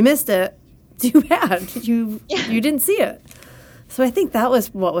on, and if you missed it, too bad. You didn't see it. So I think that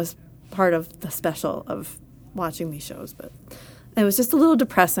was what was part of the special of watching these shows. But it was just a little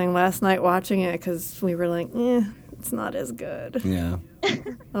depressing last night watching it because we were like, it's not as good. Yeah.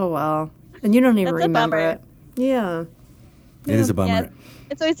 Oh well, and you don't even That's a remember bummer. it. Yeah. It is a bummer. Yeah,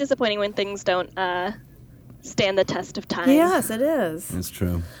 it's always disappointing when things don't stand the test of time. Yes, it is. That's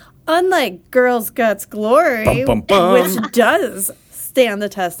true. Unlike Girls Guts Glory, Bum, bum, bum. which does stand the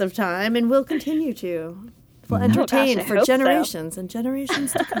test of time and will continue to. Will entertain I for hope so. generations and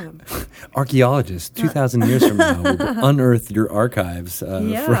generations to come. Archaeologists, 2,000 years from now, will unearth your archives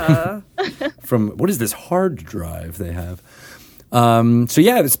Yeah. from what is this hard drive they have? So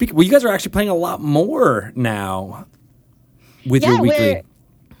yeah, well, you guys are actually playing a lot more now with your weekly.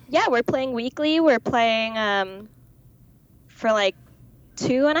 We're playing weekly. We're playing for like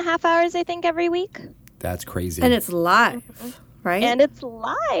 2.5 hours, I think, every week. That's crazy. And it's live, right? And it's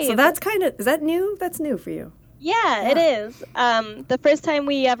live. so that's kind of, is that new? That's new for you. Yeah, it is. The first time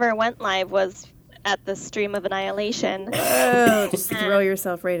we ever went live was at the Stream of Annihilation. Oh, just throw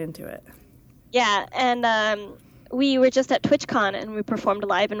yourself right into it. Yeah, and we were just at TwitchCon and we performed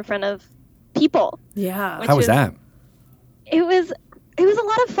live in front of people. Yeah. How was that? It was a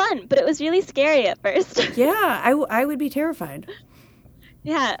lot of fun, but it was really scary at first. Yeah, I would be terrified.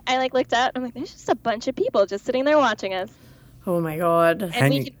 Yeah, I looked out and I'm like, there's just a bunch of people just sitting there watching us. Oh my God.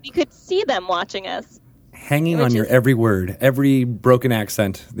 And we could see them watching us. Hanging Which on your is- every word, every broken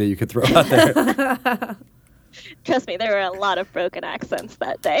accent that you could throw out there. Trust me, there were a lot of broken accents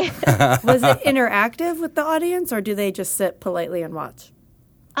that day. Was it interactive with the audience, or do they just sit politely and watch?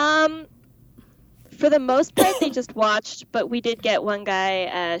 For the most part, they just watched, but we did get one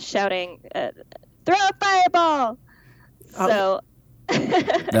guy shouting, throw a fireball! So...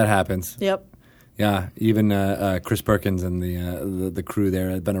 That happens. Yep. Yeah, even Chris Perkins and the crew there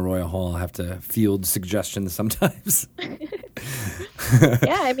at Benaroya Hall have to field suggestions sometimes. yeah,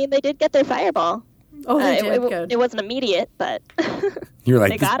 I mean, they did get their fireball. Oh, they did. It Good. wasn't immediate, but You're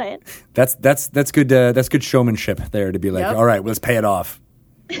like, they got it. That's good. That's good showmanship there to be like, Yep. all right, let's pay it off.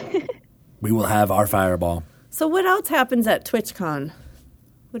 We will have our fireball. So what else happens at TwitchCon?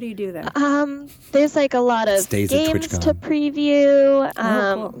 What do you do there? There's a lot of Stays at games TwitchCon. to preview,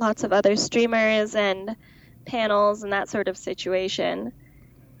 cool. lots of other streamers and panels and that sort of situation.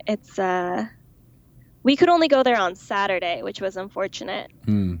 It's we could only go there on Saturday, which was unfortunate.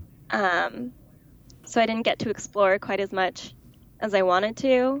 So I didn't get to explore quite as much as I wanted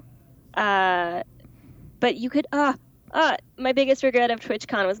to. But you could. My biggest regret of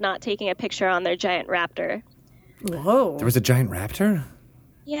TwitchCon was not taking a picture on their giant raptor. Whoa. There was a giant raptor?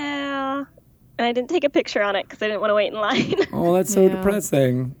 Yeah. And I didn't take a picture on it because I didn't want to wait in line. Oh, that's so Yeah.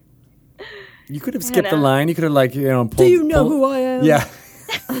 depressing. You could have skipped the know. line. You could have pulled. Do you know who I am? Yeah.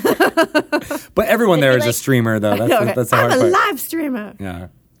 But everyone there is a like- streamer, though. That's Okay. that's the hard I'm a part. live streamer. Yeah.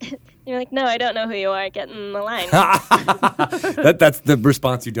 You're like, no, I don't know who you are. Get in the line. That's the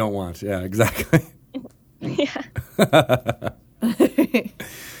response you don't want. Yeah, exactly. Yeah.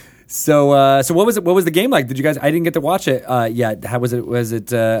 So what was it? What was the game like? Did you guys? I didn't get to watch it yet. How was it? Was it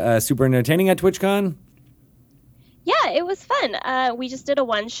super entertaining at TwitchCon? Yeah, it was fun. We just did a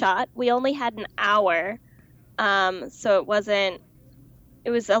one shot. We only had an hour, so it wasn't. It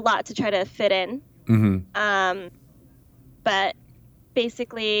was a lot to try to fit in. Mm-hmm. But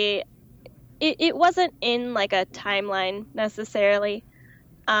basically, it wasn't in a timeline necessarily.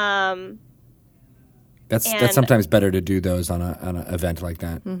 That's And- sometimes better to do those on an event like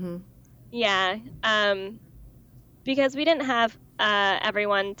that. Yeah, because we didn't have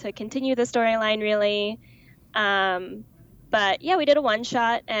everyone to continue the storyline really. But yeah, we did a one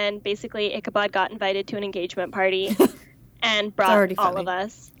shot, and basically Ichabod got invited to an engagement party and brought already all funny. of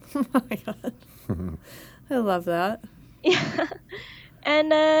us. Oh my God. I love that. Yeah,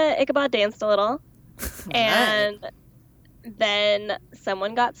 and Ichabod danced a little, and then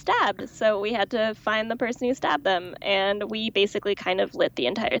someone got stabbed. So we had to find the person who stabbed them. And we basically kind of lit the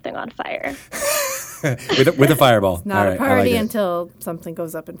entire thing on fire. with a fireball. It's not All a party like until something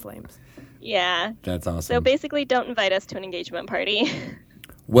goes up in flames. Yeah. That's awesome. So basically, don't invite us to an engagement party.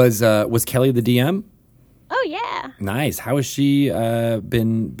 Was Kelly the DM? Oh, yeah. Nice. How has she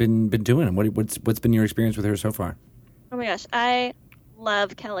been doing? What's been your experience with her so far? Oh my gosh, I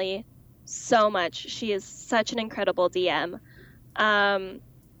love Kelly so much. She is such an incredible DM. So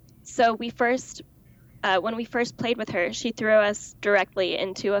when we first played with her, she threw us directly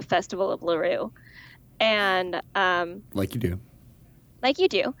into a festival of LaRue, and like you do. Like you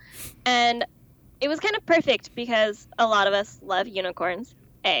do, and it was kind of perfect because a lot of us love unicorns.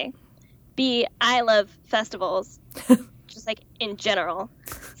 A, B, I love festivals, just like in general.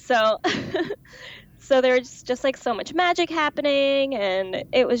 So. So there was just like so much magic happening, and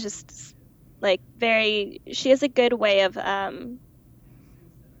it was just like she has a good way of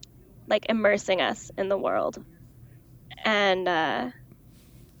like immersing us in the world. And I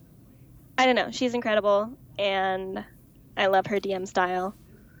don't know, she's incredible, and I love her DM style.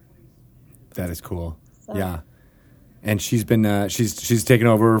 That is cool. So. Yeah. And she's been she's taken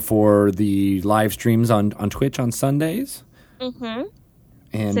over for the live streams on Twitch on Sundays. Mm-hmm.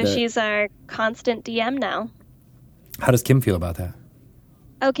 And, so she's our constant DM now. How does Kim feel about that?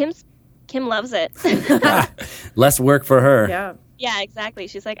 Oh, Kim loves it. Less work for her. Yeah. Yeah, exactly.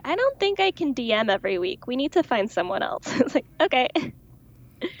 She's like, I don't think I can DM every week. We need to find someone else. It's like, okay.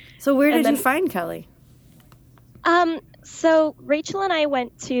 So where did you find Kelly? So Rachel and I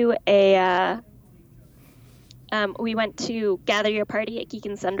went to we went to Gather Your Party at Geek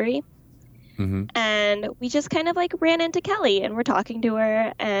and Sundry. Mm-hmm. And we just kind of like ran into Kelly, and we're talking to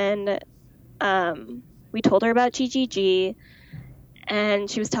her, and we told her about GGG, and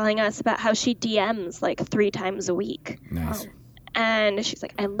she was telling us about how she DMs like 3 times a week. Nice. And she's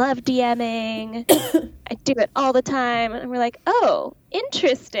like, I love DMing. I do it all the time. And we're like, oh,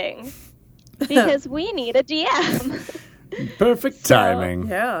 interesting. Because we need a DM. Perfect timing.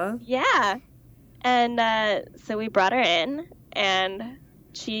 Yeah. Yeah. And so we brought her in, and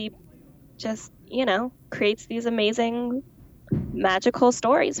she just, creates these amazing magical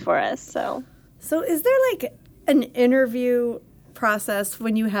stories for us. So is there like an interview process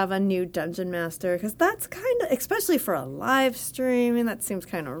when you have a new dungeon master? Because that's kind of, especially for a live stream, and that seems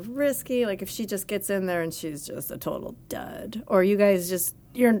kind of risky. Like if she just gets in there and she's just a total dud, or you guys just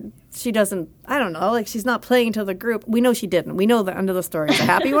she doesn't, I don't know, like she's not playing to the group. We know she didn't. We know the end of the story is a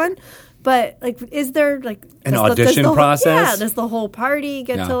happy one. But like, is there like an audition process? Yeah, does the whole party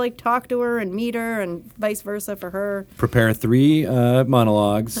get to like talk to her and meet her, and vice versa for her? Prepare 3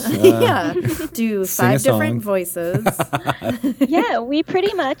 monologues. Yeah, do 5 different voices. Yeah, we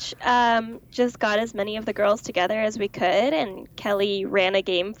pretty much just got as many of the girls together as we could, and Kelly ran a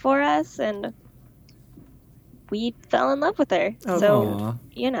game for us, and we fell in love with her. Oh, so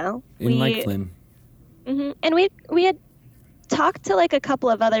in Mike Flynn. Mm-hmm. And we had talked to like a couple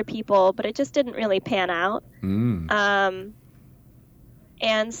of other people, but it just didn't really pan out. And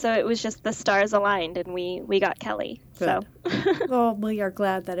so it was just the stars aligned, and we got Kelly. Good. So well, we are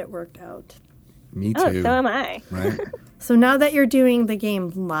glad that it worked out. Me too. Oh, so am I. Right. So now that you're doing the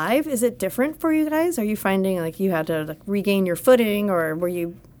game live, is it different for you guys? Are you finding like you had to like regain your footing, or were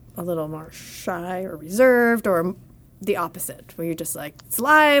you a little more shy or reserved, or the opposite, where you're just like, it's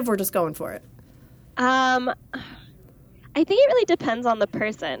live, we're just going for it? I think it really depends on the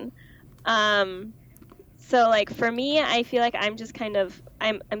person. So like for me, I feel like I'm just kind of,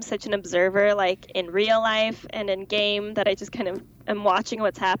 I'm such an observer, like in real life and in game, that I just kind of am watching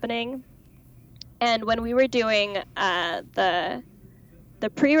what's happening. And when we were doing the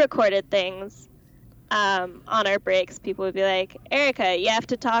pre-recorded things on our breaks, people would be like, Erica, you have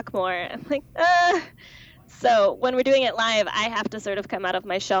to talk more. I'm like, So when we're doing it live, I have to sort of come out of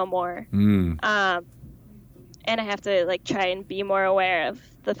my shell more. And I have to like try and be more aware of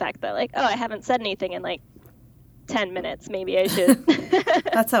the fact that like, oh, I haven't said anything in like 10 minutes. Maybe I should.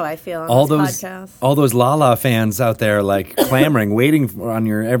 That's how I feel on this podcast. All those Lala fans out there like clamoring, waiting on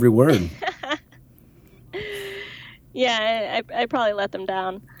your every word. Yeah, I probably let them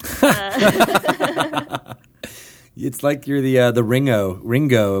down. It's like you're the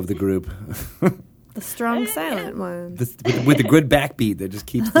Ringo of the group. The strong silent one. With the good backbeat that just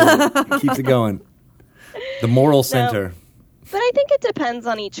keeps it going. The moral center. No, but I think it depends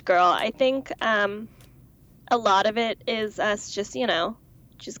on each girl. I think a lot of it is us just,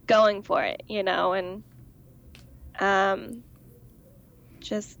 just going for it, and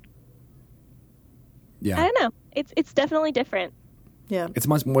just, yeah. I don't know. It's definitely different. Yeah. It's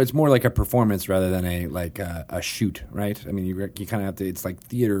much more. It's more like a performance rather than a shoot, right? I mean, you kind of have to. It's like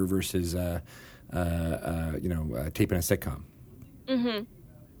theater versus taping a sitcom. Mm-hmm.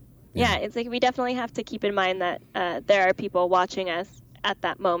 Yeah, it's like we definitely have to keep in mind that there are people watching us at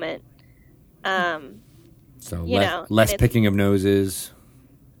that moment. So less picking of noses.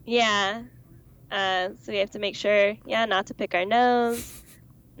 Yeah. So we have to make sure, not to pick our nose,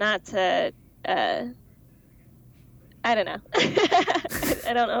 not to, I don't know.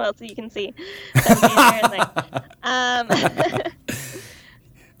 I don't know what else you can see. I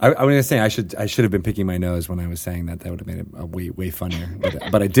was going to say I should have been picking my nose when I was saying that. That would have made it way funnier.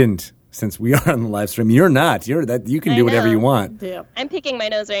 But I didn't. Since we are on the live stream, you're not. You can do whatever you want. Yeah. I'm picking my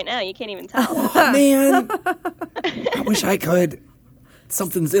nose right now. You can't even tell. Oh, man, I wish I could.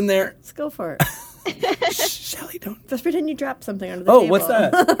 Something's in there. Let's go for it. Shelly, don't. Just pretend you dropped something under the table. Oh, what's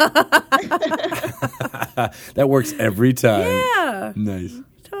that? That works every time. Yeah. Nice.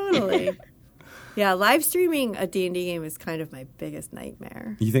 Totally. Yeah, live streaming a D&D game is kind of my biggest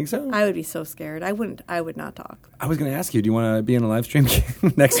nightmare. You think so? I would be so scared. I would not talk. I was going to ask you, do you want to be in a live stream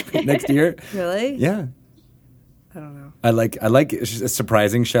next year? Really? Yeah. I don't know. I like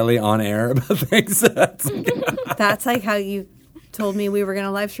surprising Shelly on air about things. That's like how you told me we were going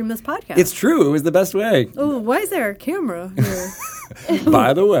to live stream this podcast. It's true. It was the best way. Oh, why is there a camera here?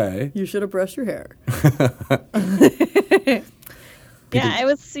 By the way. You should have brushed your hair. Yeah, I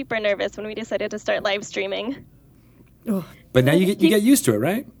was super nervous when we decided to start live streaming. Oh. But now you get used to it,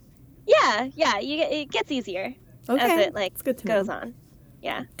 right? Yeah, it gets easier as it It's good to goes know. on.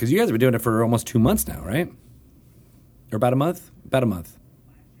 Yeah. Because you guys have been doing it for almost 2 months now, right? Or about a month? About a month.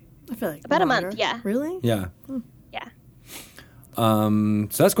 I feel like About a longer. month, yeah. Really? Yeah. Yeah.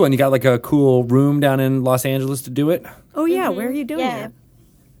 So that's cool. And you got like a cool room down in Los Angeles to do it? Oh yeah, where are you doing Yeah. it?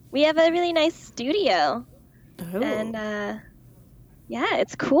 We have a really nice studio. Oh. And yeah,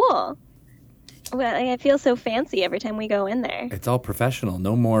 it's cool. Well, I feel so fancy every time we go in there. It's all professional.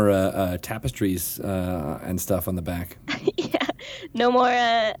 No more tapestries and stuff on the back. Yeah. No more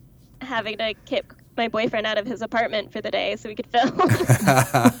having to kick my boyfriend out of his apartment for the day so we could film.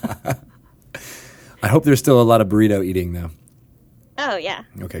 I hope there's still a lot of burrito eating, though. Oh, yeah.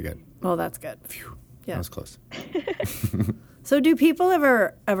 Okay, good. Well, that's good. Phew. Yeah. That was close. So do people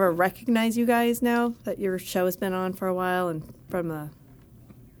ever recognize you guys now that your show has been on for a while and from the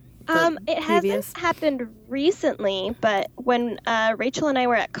It previous? hasn't happened recently, but when Rachel and I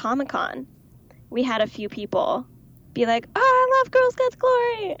were at Comic-Con, we had a few people be like, "Oh, I love Girl Scouts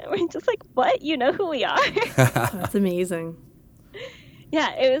Glory." And we're just like, "What? You know who we are?" That's amazing.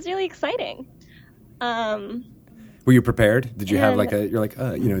 Yeah, it was really exciting. Were you prepared? Did you have like did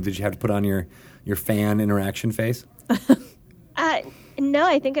you have to put on your fan interaction face? No,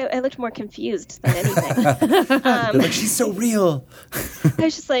 I think I looked more confused than anything. They're like, she's so real. I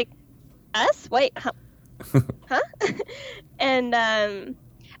was just like, us? Wait, huh? And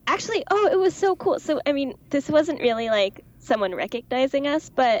actually, it was so cool. So, I mean, this wasn't really like someone recognizing us,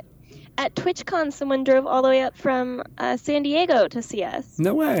 but at TwitchCon, someone drove all the way up from San Diego to see us.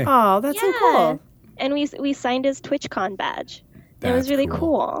 No way. Oh, that's so cool. And we signed his TwitchCon badge. It was really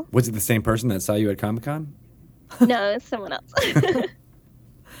cool. Was it the same person that saw you at Comic-Con? No, it's someone else.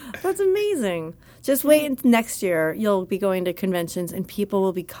 That's amazing. Just wait until next year. You'll be going to conventions and people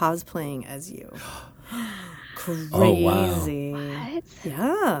will be cosplaying as you. Crazy. Oh, wow. What?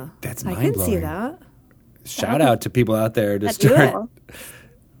 Yeah. That's I can see mind-blowing. that. Shout out to people out there to That'd be cool.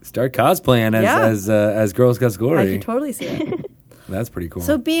 start cosplaying as Girl Scouts I Glory. can totally see it. That's pretty cool.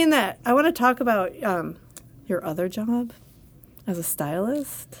 So being that, I want to talk about your other job as a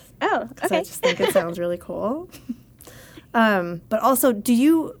stylist. Oh, Because okay. I just think it sounds really cool. But also,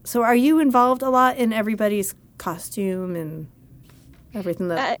 are you involved a lot in everybody's costume and everything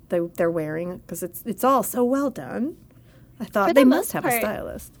that they're wearing? Because it's all so well done. I thought For they the must most have a part.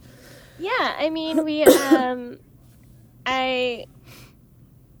 stylist. Yeah, I mean, we, I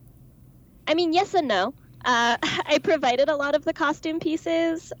mean, yes and no. I provided a lot of the costume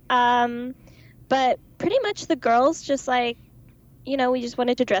pieces, but pretty much the girls just like, we just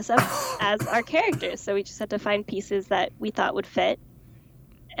wanted to dress up as our characters, so we just had to find pieces that we thought would fit.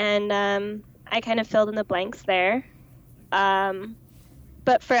 And I kind of filled in the blanks there.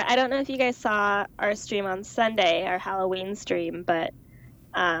 But I don't know if you guys saw our stream on Sunday, our Halloween stream, but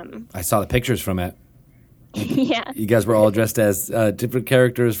I saw the pictures from it. yeah. You guys were all dressed as different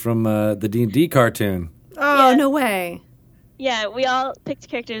characters from the D&D cartoon. Oh, Yeah. no way. Yeah, we all picked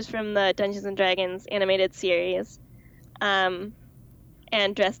characters from the Dungeons & Dragons animated series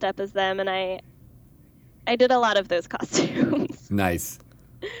and dressed up as them, and I did a lot of those costumes. Nice.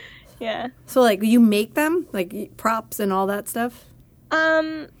 Yeah. So, like, you make them? Like, props and all that stuff?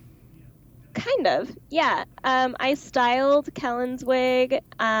 Kind of, yeah. I styled Kellen's wig.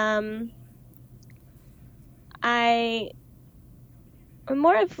 I'm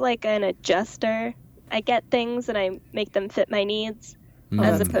more of like an adjuster. I get things and I make them fit my needs,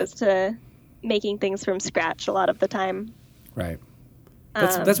 as opposed to making things from scratch a lot of the time. Right.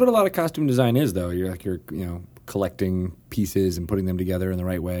 That's what a lot of costume design is, though. You're collecting pieces and putting them together in the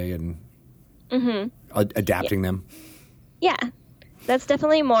right way and adapting them. Yeah, that's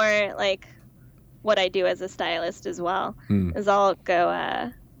definitely more like what I do as a stylist as well. Is I'll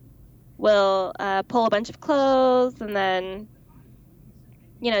go, we'll pull a bunch of clothes and then,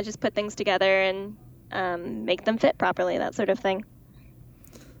 just put things together and make them fit properly, that sort of thing.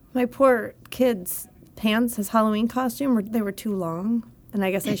 My poor kid's pants, his Halloween costume, they were too long. And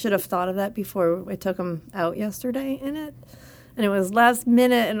I guess I should have thought of that before I took him out yesterday in it. And it was last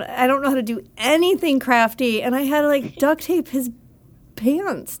minute, and I don't know how to do anything crafty. And I had to, duct tape his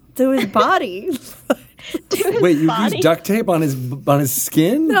pants to his body. Wait, you used duct tape on his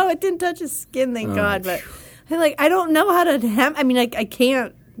skin? No, it didn't touch his skin, thank God. But I don't know how to hem. I mean, I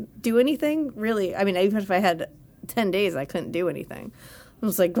can't do anything, really. I mean, even if I had 10 days, I couldn't do anything. I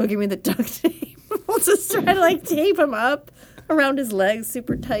was like, go give me the duct tape. We'll just try to, tape him up around his legs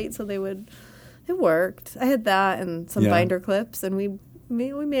super tight so they would. It worked. I had that and some binder clips, and we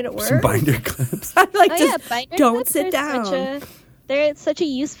made it work. Some binder clips. Binder don't clips sit down. They're such a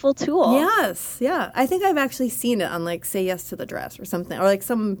useful tool. Yes, yeah. I think I've actually seen it on Say Yes to the Dress or something, or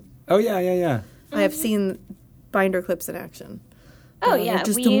some. Oh yeah. I have seen binder clips in action. Oh yeah,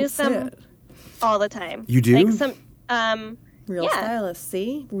 we use them all the time. You do? Real stylists,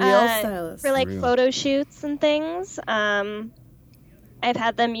 see? Real stylists. For photo shoots and things. I've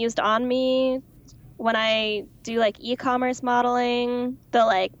had them used on me when I do e-commerce modeling.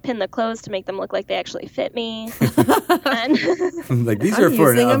 They'll pin the clothes to make them look like they actually fit me. And these are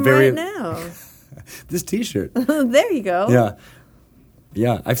for a very right now. This T-shirt. There you go. Yeah.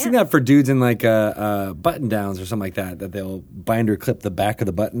 Yeah, I've seen that for dudes in button downs or something like that they'll binder clip the back of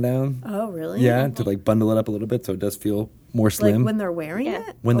the button down. Oh, really? Yeah, to bundle it up a little bit so it does feel more slim. When they're wearing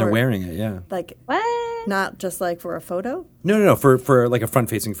it? When they're wearing it, yeah. What? Not just for a photo? No, for a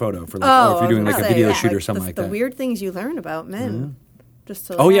front-facing photo. For or if you're doing a video shoot or something like that. The weird things you learn about men. Mm-hmm. Just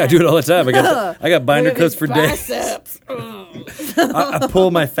to I do it all the time. I got binder clips for days. I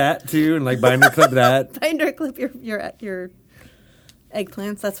pull my fat too and binder clip that. Binder clip your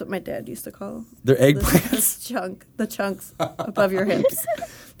eggplants. That's what my dad used to call them. They're eggplants? The chunks above your hips.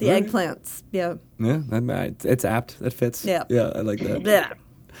 The eggplants. Yeah. Yeah, it's apt. That fits. Yeah. Yeah, I like that. Yeah.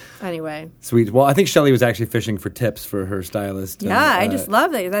 Anyway. Sweet. Well, I think Shelley was actually fishing for tips for her stylist. Yeah, I just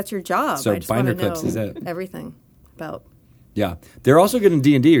love that. That's your job. So I just binder want to clips is it. Everything about. Yeah. They're also good in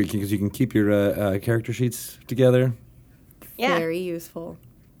D&D because you can keep your character sheets together. Yeah. Very useful.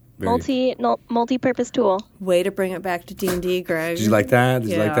 Multi-purpose tool. Way to bring it back to D&D, Greg. Did you like that?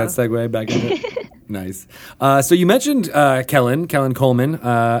 Did you like that segue back into it? Nice. So you mentioned Kellen Coleman,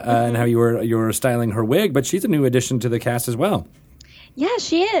 and how you were styling her wig, but she's a new addition to the cast as well. Yeah,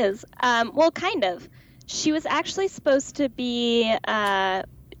 she is. Well, kind of. She was actually supposed to be.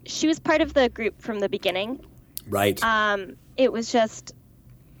 She was part of the group from the beginning. Right. It was just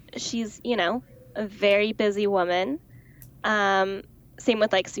she's a very busy woman. Same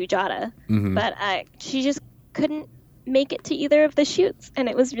with Sujata, but she just couldn't make it to either of the shoots, and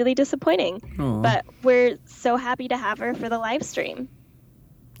it was really disappointing. Aww. But we're so happy to have her for the live stream.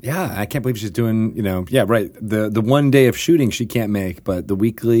 Yeah, I can't believe she's doing, right. The one day of shooting she can't make, but the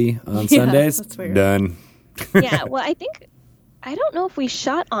weekly on Sundays, that's weird. Done. Yeah, well, I don't know if we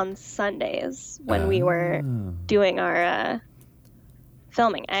shot on Sundays when we were doing our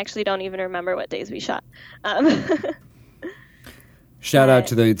filming. I actually don't even remember what days we shot. Shout out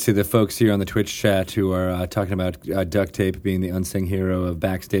to the folks here on the Twitch chat who are talking about duct tape being the unsung hero of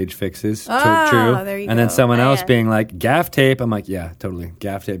backstage fixes. True. There you and go. then someone else being like, gaff tape. I'm like, yeah, totally.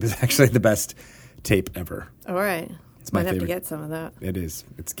 Gaff tape is actually the best tape ever. All right. It's my Might have favorite. to get some of that. It is.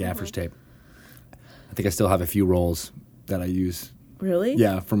 It's gaffer's tape. I think I still have a few rolls that I use. Really?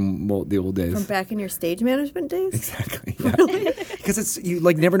 Yeah, from the old days. From back in your stage management days? Exactly. Yeah. Because it's you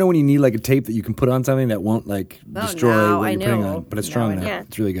never know when you need a tape that you can put on something that won't destroy what you're putting on. But it's strong enough. Yeah.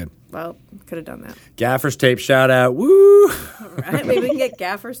 It's really good. Well, could have done that. Gaffer's tape, shout out. Woo! All right, maybe we can get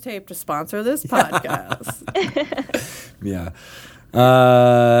Gaffer's Tape to sponsor this podcast. Yeah.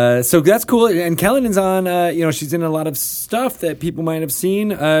 So that's cool. And Kellen is on, she's in a lot of stuff that people might have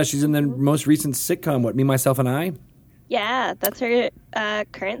seen. She's in the most recent sitcom, Me, Myself, and I. Yeah, that's her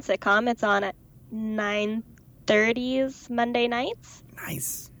current sitcom. It's on at 9:30s Monday nights.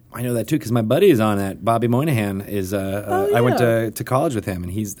 Nice. I know that too because my buddy is on that. Bobby Moynihan is. I went to college with him,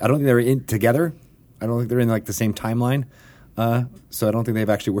 and I don't think they were in together. I don't think they're in like the same timeline. So I don't think they've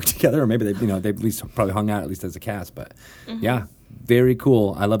actually worked together, or maybe they've at least probably hung out at least as a cast. But yeah, very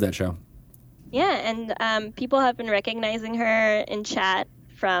cool. I love that show. Yeah, and people have been recognizing her in chat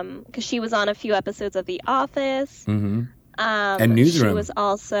because she was on a few episodes of The Office. Mm-hmm. And Newsroom. She was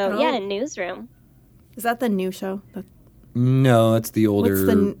also in Newsroom. Is that the new show? No, it's the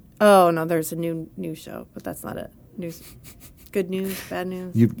older. No, there's a new show, but that's not it. Good news, bad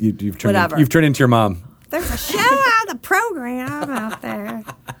news. You've turned into your mom. There's a show on the program out there.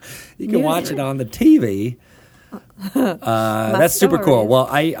 You can watch it on the TV. That's super cool. Well,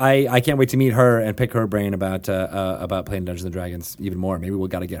 I can't wait to meet her and pick her brain about playing Dungeons and Dragons even more. Maybe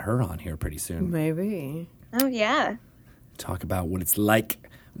we've got to get her on here pretty soon. Maybe. Oh yeah. Talk about what it's like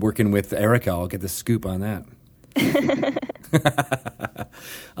working with Erica. I'll get the scoop on that.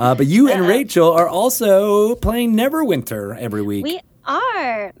 But you and Rachel are also playing Neverwinter every week. We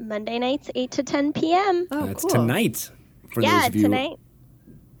are Monday nights 8 to 10 p.m. Oh, that's cool. tonight. For those of you. Tonight.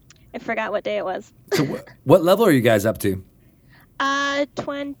 I forgot what day it was. So what level are you guys up to?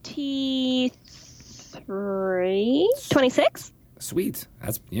 23, 26. Sweet.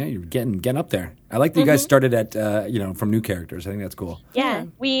 You're getting up there. I like that you guys started at from new characters. I think that's cool. Yeah.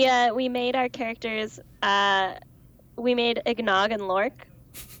 We made our characters. We made Ignog and Lork,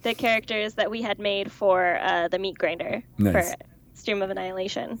 the characters that we had made for the Meat Grinder for Stream of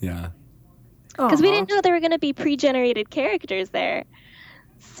Annihilation. Yeah. Because we didn't know there were going to be pre-generated characters there.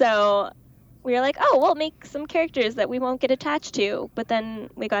 So we were like, we'll make some characters that we won't get attached to, but then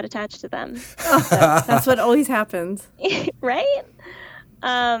we got attached to them. That's what always happens. Right?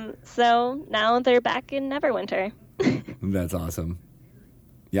 So now they're back in Neverwinter. That's awesome.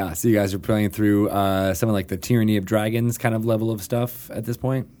 Yeah, so you guys are playing through some of like the Tyranny of Dragons kind of level of stuff at this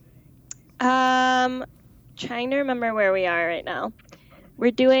point? Trying to remember where we are right now.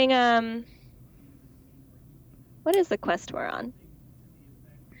 We're doing, what is the quest we're on?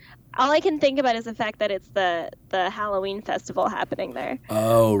 All I can think about is the fact that it's the Halloween festival happening there.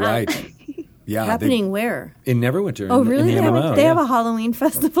 Oh, right. Yeah. Happening where? In Neverwinter. Oh, really? In the MMO, they have a Halloween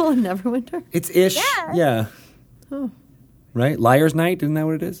festival in Neverwinter? It's ish. Yeah. Oh. Right? Liar's Night, isn't that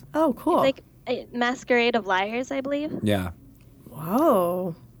what it is? Oh, cool. It's like a Masquerade of Liars, I believe. Yeah.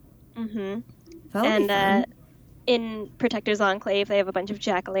 Whoa. Mm-hmm. That'll be fun. In Protector's Enclave, they have a bunch of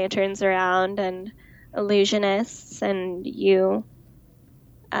jack-o'-lanterns around and illusionists, and you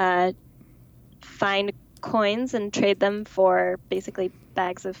find coins and trade them for basically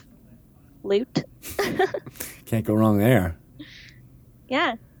bags of loot. Can't go wrong there.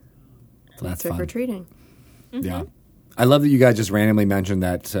 Yeah. So that's Trick fun. or treating. Mm-hmm. Yeah. I love that you guys just randomly mentioned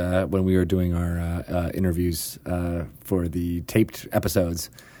that when we were doing our interviews for the taped episodes.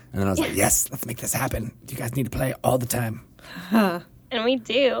 And then I was like, yes, let's make this happen. You guys need to play all the time. And we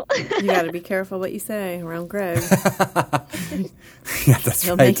do. You got to be careful what you say around Greg. Yeah, that's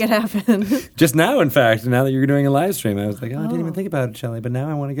He'll right. make it happen. Just now, in fact, now that you're doing a live stream, I was like, I didn't even think about it, Shelley, but now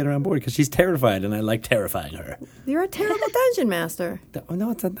I want to get her on board because she's terrified, and I like terrifying her. You're a terrible dungeon master. Oh,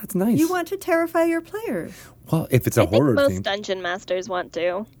 no, that's nice. You want to terrify your players. Well, if it's a I horror think most theme. dungeon masters want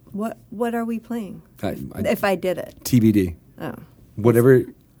to. What are we playing? If I did it. TBD. Oh. Whatever.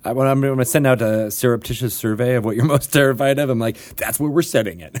 When I'm going to send out a surreptitious survey of what you're most terrified of, I'm like, that's where we're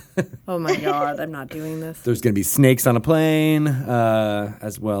setting it. Oh, my God. I'm not doing this. There's going to be snakes on a plane,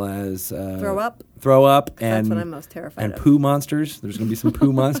 as well as... Throw up? Throw up. That's And, what I'm most terrified and of. poo monsters. There's going to be some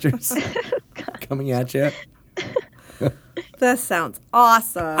poo monsters coming at you. That sounds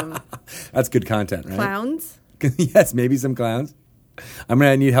awesome. That's good content, right? Clowns? Yes, maybe some clowns. I'm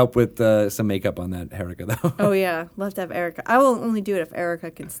going to need help with some makeup on that Erica, though. Oh, yeah. We'll have to have Erica. I will only do it if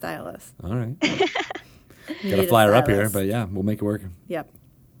Erica can style us. All right. We Got to need fly a her up here, stylist. but yeah, we'll make it work. Yep.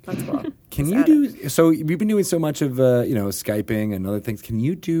 That's cool. Can Just you add it. do, so you've been doing so much of, Skyping and other things. Can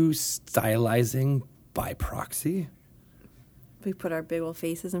you do stylizing by proxy? We put our big old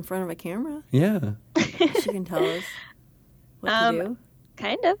faces in front of a camera. Yeah. She can tell us what to do.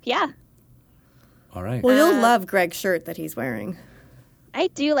 Kind of, yeah. All right. Well, you'll love Greg's shirt that he's wearing. I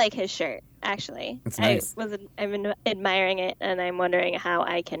do like his shirt, actually. That's nice. I've been admiring it, and I'm wondering how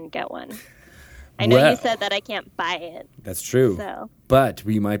I can get one. I know you said that I can't buy it. That's true. So. But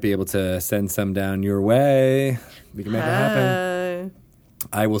we might be able to send some down your way. We can make it happen.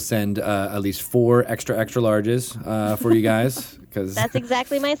 I will send at least 4 extra larges for you guys. Cause That's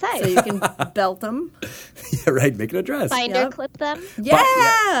exactly my size. So you can belt them. yeah, right. Make it a dress. Binder clip them.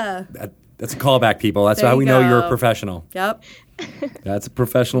 Yeah. That's a callback, people. That's There how you we know you're a go. professional. Yep. That's a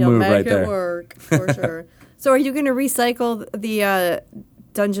professional You'll move make right it there. work for sure. So are you going to recycle the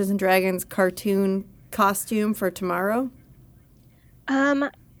Dungeons and Dragons cartoon costume for tomorrow?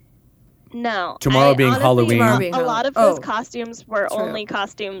 No. Tomorrow being Halloween. Tomorrow being A lot of those Oh, costumes were true. only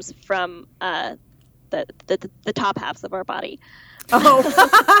costumes from the top halves of our body. Oh,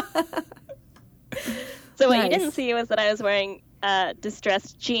 So what you Nice. didn't see was that I was wearing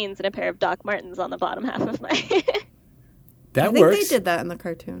distressed jeans and a pair of Doc Martens on the bottom half of my. That I think works. they did that in the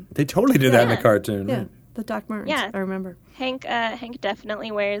cartoon. They totally did that in the Yeah. cartoon. Yeah, right? the Doc Martens. Yeah. I remember. Hank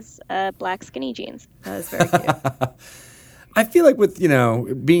definitely wears black skinny jeans. That is very cute. I feel like with,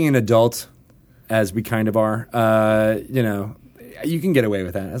 being an adult, as we kind of are, you can get away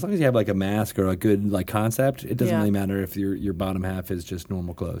with that. As long as you have like a mask or a good like concept, it doesn't Yeah. really matter if your bottom half is just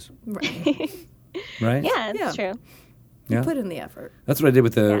normal clothes. Right. Right? Yeah, Yeah. it's true. Yeah. Put in the effort. That's what I did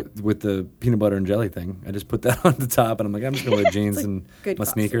with the peanut butter and jelly thing. I just put that on the top and I'm like, I'm just going to wear jeans like and good my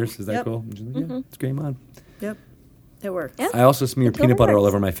costume. sneakers. Is that Yep. cool? And she's like, yeah, it's great on. Yep. It works. Yeah. I also smear It totally peanut butter all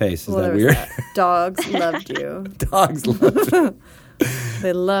works. over my face. Is Well, that there was weird? that. Dogs loved you. Dogs love it.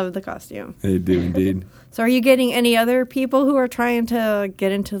 They loved the costume. They do indeed. So are you getting any other people who are trying to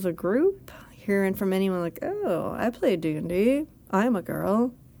get into the group? Hearing from anyone like, oh, I play D&D. I'm a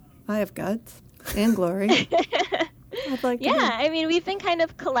girl. I have guts and glory. I'd like to Yeah, be- I mean, we've been kind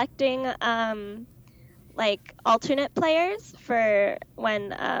of collecting like alternate players for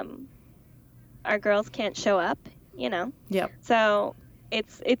when our girls can't show up, Yep. So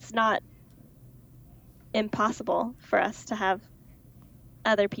it's not impossible for us to have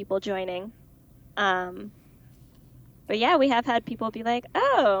other people joining. But yeah, we have had people be like,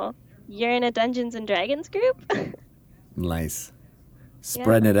 "Oh, you're in a Dungeons and Dragons group?" Nice.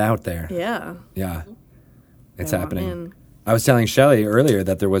 Spreading it out there. Yeah. Yeah. It's I want happening. in. I was telling Shelly earlier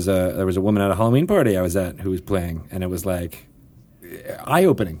that there was a woman at a Halloween party I was at who was playing, and it was like eye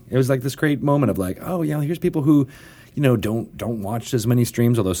opening. It was like this great moment of like, oh, here's people who, don't watch as many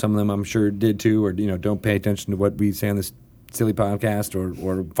streams, although some of them I'm sure did too, or don't pay attention to what we say on this silly podcast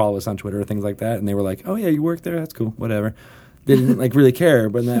or follow us on Twitter or things like that. And they were like, oh yeah, you work there, that's cool, whatever. They didn't like really care,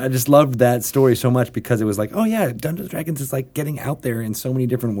 but I just loved that story so much because it was like, oh yeah, Dungeons and Dragons is like getting out there in so many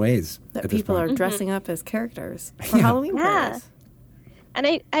different ways. That at this people point. are dressing up as characters for Yeah. Halloween Yeah. parties.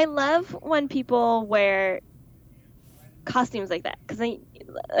 And I love when people wear costumes like that because I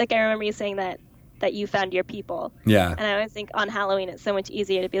remember you saying that you found your people. Yeah. And I always think on Halloween it's so much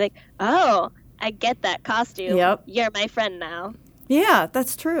easier to be like, oh, I get that costume. Yep. You're my friend now. Yeah,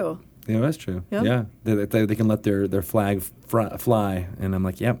 that's true. Yeah, that's true. Yep. Yeah, they can let their flag fly, and I'm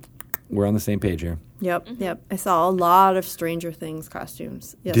like, yep, we're on the same page here. Yep, yep. I saw a lot of Stranger Things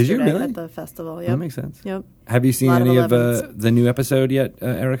costumes Did yesterday you really? at the festival. Yep. That makes sense. Yep. Have you seen Lot of any of 11s. the new episode yet,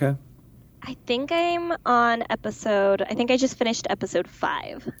 Erica? I think I'm on I think I just finished episode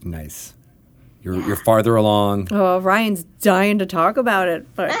 5. Nice. You're farther along. Oh, Ryan's dying to talk about it,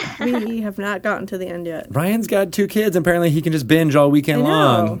 but we have not gotten to the end yet. Ryan's got 2 kids. Apparently, he can just binge all weekend I know.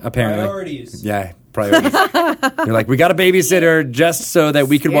 long. Apparently, Priorities. Yeah, priorities. You're like, we got a babysitter just so that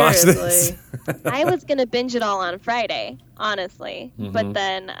we could watch this. Seriously. I was going to binge it all on Friday, honestly. Mm-hmm. But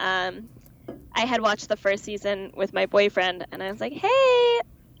then I had watched the first season with my boyfriend, and I was like, hey,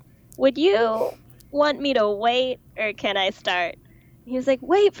 would you want me to wait, or can I start? He was like,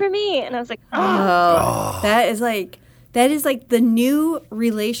 wait for me. And I was like, oh. Oh, that is like the new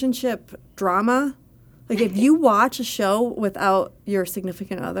relationship drama. Like if you watch a show without your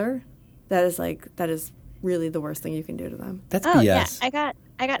significant other, that is really the worst thing you can do to them. That's Oh, BS. yeah.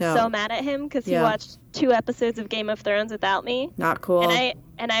 I got No. so mad at him because he Yeah. watched 2 episodes of Game of Thrones without me. Not cool.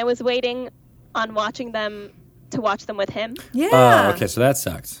 And I was waiting on watching them to watch them with him. Yeah. Oh, okay, so that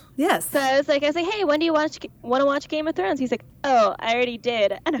sucks. Yes. So I was like, hey, when do you want to watch Game of Thrones? He's like, oh, I already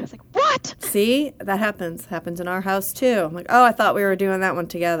did. And I was like, what? See, that happens in our house too. I'm like, oh, I thought we were doing that one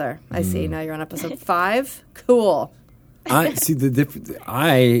together. I see. Now you're on episode 5. Cool. I see the difference.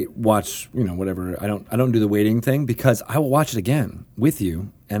 I watch, whatever. I don't do the waiting thing because I will watch it again with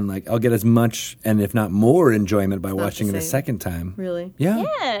you, and like I'll get as much and if not more enjoyment by not the watching it a same. second time. Really? Yeah.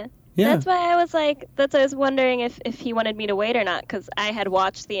 Yeah. Yeah. That's why I was wondering if he wanted me to wait or not, because I had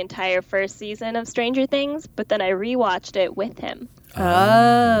watched the entire first season of Stranger Things, but then I rewatched it with him.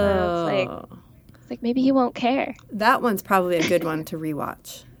 Oh. It's like maybe he won't care. That one's probably a good one to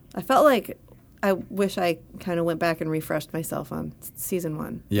rewatch. I felt like I wish I kind of went back and refreshed myself on season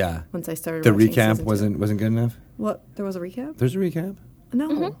 1 Yeah. once I started. The watching recap season 2. wasn't good enough. What? There was a recap? There's a recap.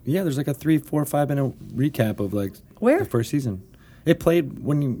 No. Yeah, there's like a 3, 4, 5 minute recap of like Where? the first season. It played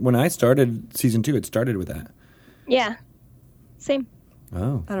when I started season 2. It started with that. Yeah. Same.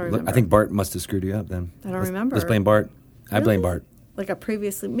 Oh, I don't remember. I think Bart must have screwed you up then. I don't remember. Let's blame Bart. I blame Really? Bart. Like a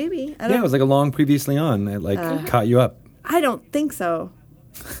previously, maybe. I Yeah, don't. it was like a long previously on. It like caught you up. I don't think so.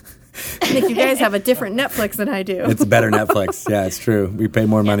 Nick, you guys have a different Netflix than I do. It's better Netflix. Yeah, it's true. We pay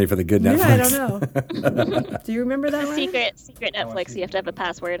more money for the good Netflix. Yeah, I don't know. Do you remember that one? Secret Netflix. You have to have a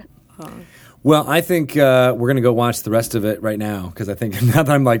password. Well, I think we're going to go watch the rest of it right now because I think now that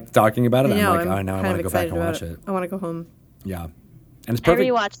I'm like talking about it, I'm like, oh, now I want to go back and watch it. I want to go home. Yeah. And it's perfect. I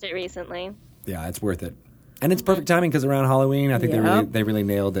rewatched it recently. Yeah, it's worth it. And it's perfect timing because around Halloween, I think they really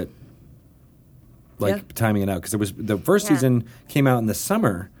nailed it. Like timing it out because it was the first season came out in the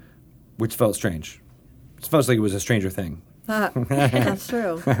summer, which felt strange. It felt like it was a Stranger Thing. That's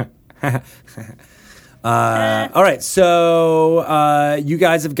true. All right, so you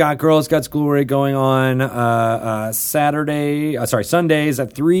guys have got Girl Scouts Glory going on Sundays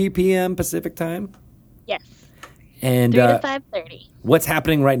at 3 p.m. Pacific time. Yes. And 3 to 5:30. What's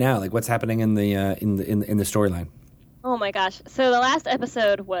happening right now? Like, what's happening in the storyline? Oh my gosh! So the last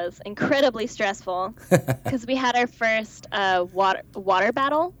episode was incredibly stressful because we had our first water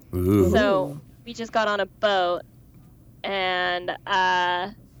battle. Ooh. So we just got on a boat, and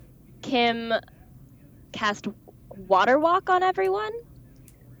Kim cast water walk on everyone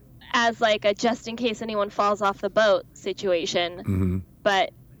as like a just in case anyone falls off the boat situation. Mm-hmm.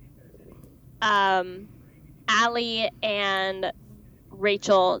 But Allie and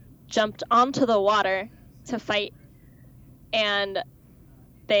Rachel jumped onto the water to fight, and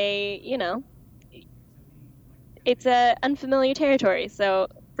they, it's a unfamiliar territory. So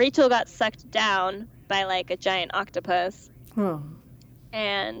Rachel got sucked down by like a giant octopus,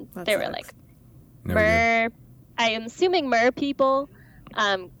 and they were like mer. I am assuming mer people,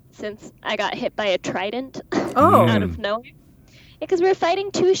 since I got hit by a trident out of nowhere. Because we were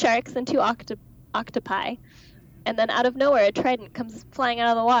fighting 2 sharks and 2 octopi, and then out of nowhere a trident comes flying out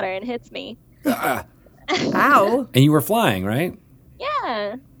of the water and hits me. Ow! And you were flying, right?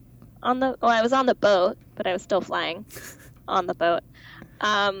 Yeah, I was on the boat, but I was still flying on the boat.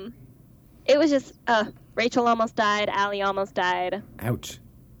 It was just Rachel almost died, Allie almost died. Ouch!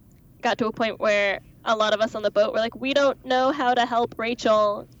 Got to a point where a lot of us on the boat were like, we don't know how to help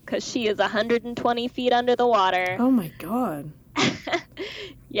Rachel because she is 120 feet under the water. Oh my god!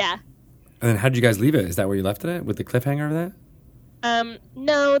 Yeah. And then how did you guys leave it? Is that where you left it at? With the cliffhanger of that?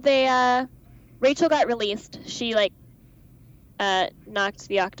 No, they Rachel got released. She knocked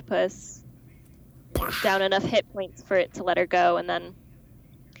the octopus down enough hit points for it to let her go, and then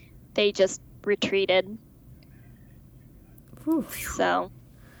they just retreated. Whew. So,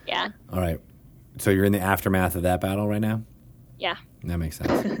 yeah. All right. So you're in the aftermath of that battle right now? Yeah. That makes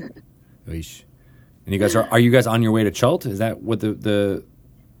sense. Oish. And you guys are you guys on your way to Chult? Is that what the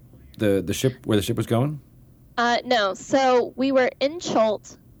ship where the ship was going? No. So we were in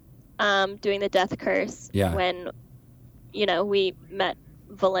Chult, doing the Death Curse. Yeah. When, we met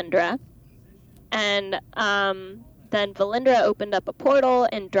Valindra, and then Valindra opened up a portal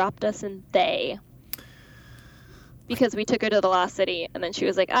and dropped us in Thay. Because we took her to the Lost City, and then she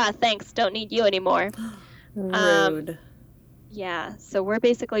was like, thanks, don't need you anymore. Rude. Yeah, so we're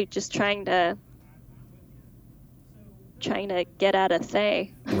basically just trying to get out of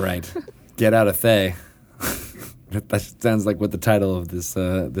Thay. Right. Get out of Thay. That sounds like what the title of this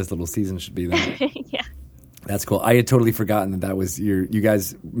little season should be then. Yeah. That's cool. I had totally forgotten that was you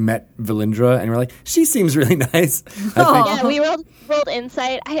guys met Valindra and you were like, she seems really nice. Yeah, we rolled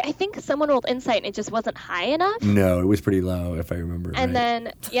insight. I think someone rolled insight and it just wasn't high enough. No, it was pretty low if I remember and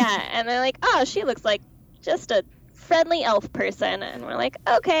right. And they're like, oh, she looks like just a friendly elf person. And we're like,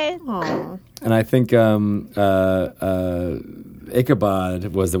 okay. Aww. And I think Ichabod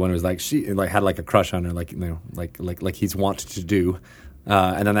was the one who was like, she had like a crush on her, like he's wont to do.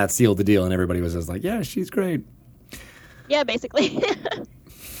 And then that sealed the deal, and everybody was just like, yeah, she's great. Yeah, basically.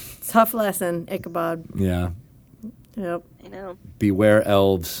 Tough lesson, Ichabod. Yeah. Yep. I know. Beware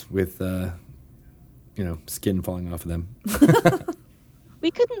elves with, skin falling off of them. We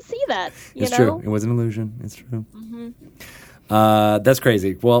couldn't see that, It's true. It was an illusion. It's true. Mm-hmm. That's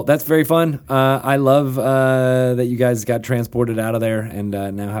crazy. Well, that's very fun. I love that you guys got transported out of there and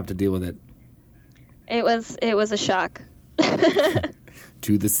now have to deal with it. It was a shock.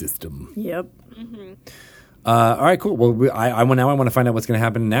 To the system. Yep. Mm-hmm. All right, cool. Well, I want to find out what's going to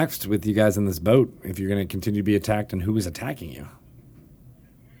happen next with you guys in this boat. If you're going to continue to be attacked, and who is attacking you?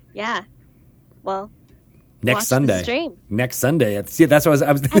 Yeah. Well, next Sunday. The stream. Next Sunday. That's what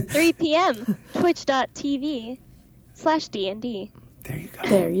I was. At 3 p.m. Twitch.tv/DND. There you go.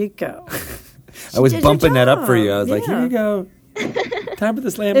 There you go. I was bumping that up for you. I was like, here you go. Time for the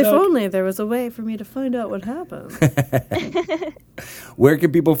slam dunk. If only there was a way for me to find out what happened. Where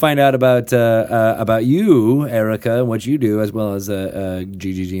can people find out about you, Erica, and what you do, as well as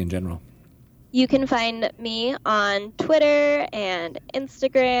GGG in general? You can find me on Twitter and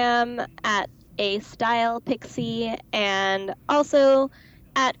Instagram at @AStylePixie, and also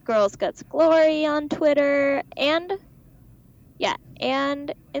at Girls Guts Glory on Twitter and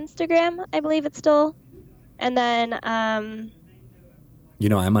Instagram. I believe it's still. And then I'm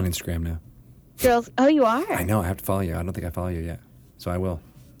on Instagram now. Girls. Oh, you are? I know. I have to follow you. I don't think I follow you yet, so I will.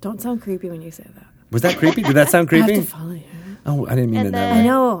 Don't sound creepy when you say that. Was that creepy? Did that sound creepy? I have to follow you. Oh, I didn't mean it that I way.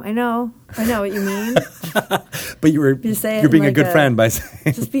 know what you mean. But you're being a good friend by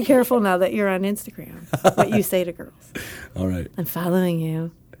saying. Just be careful now that you're on Instagram. What you say to girls. All right. I'm following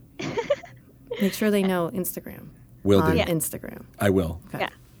you. Make sure they know Instagram. Will do. On Instagram. I will. Okay. Yeah.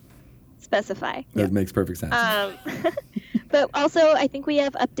 Specify. That makes perfect sense. But also, I think we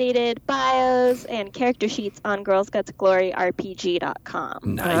have updated bios and character sheets on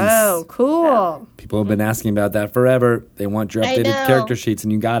girlsgutsgloryrpg.com. Nice. Oh, cool. People have been asking about that forever. They want your updated character sheets,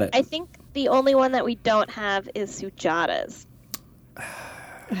 and you got it. I think the only one that we don't have is Sujata's.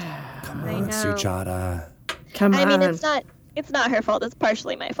 Come on, Sujata. Come on. I mean, it's not her fault. It's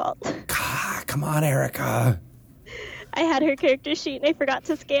partially my fault. Come on, Erica. I had her character sheet and I forgot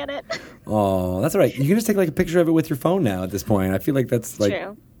to scan it. Oh, that's all right. You can just take like a picture of it with your phone now at this point. I feel like that's like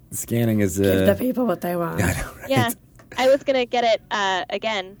True. Scanning is Give the people what they want. I know, right? Yeah, I was gonna get it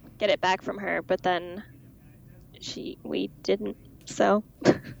get it back from her, but then we didn't. So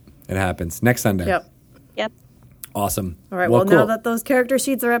It happens next Sunday. Yep. Awesome. All right. Well, Now cool. that those character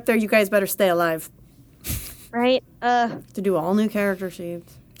sheets are up there, you guys better stay alive Right. to do all new character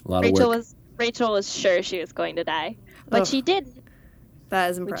sheets. A lot of work. Rachel was sure she was going to die, but she didn't. That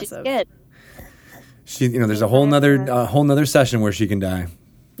is Which is impressive. good. There's a whole nother session where she can die.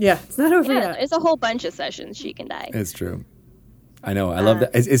 Yeah, it's not over Yeah, yet. there's a whole bunch of sessions she can die. It's true. I know. I love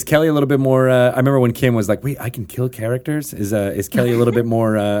that. Is Kelly a little bit more? I remember when Kim was like, "Wait, I can kill characters." Is Kelly a little bit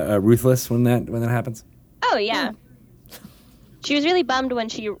more ruthless when that happens? Oh yeah. She was really bummed when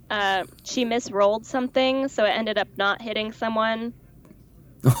she misrolled something, so it ended up not hitting someone.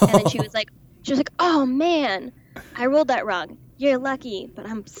 And then she was like, "Oh man, I rolled that wrong. You're lucky, but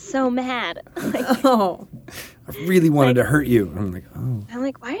I'm so mad." Oh. I really wanted to hurt you. I'm like,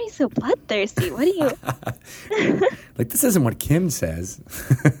 why are you so bloodthirsty? What do you? like this isn't what Kim says.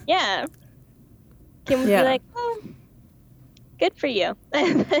 Yeah. Kim would be like, "Oh, good for you."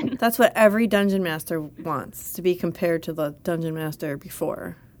 That's what every dungeon master wants, to be compared to the dungeon master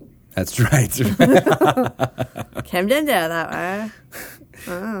before. That's right. Kim didn't do it that way.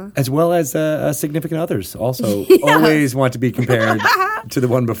 As well as significant others also always want to be compared to the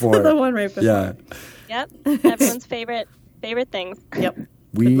one before. The one right before. Yeah. Yep. Everyone's favorite things. Yep.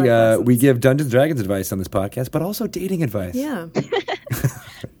 We give Dungeons & Dragons advice on this podcast, but also dating advice. Yeah.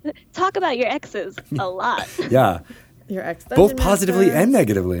 Talk about your exes a lot. Yeah. Your ex Both positively and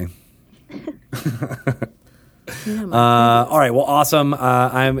negatively. All right. Well, awesome.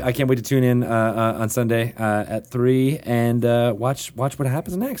 I can't wait to tune in on Sunday at 3 and watch what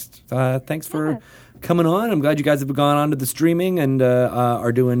happens next. Thanks for coming on. I'm glad you guys have gone on to the streaming and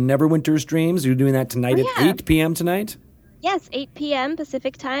are doing Neverwinter streams. You're doing that tonight at 8 p.m. tonight? Yes, 8 p.m.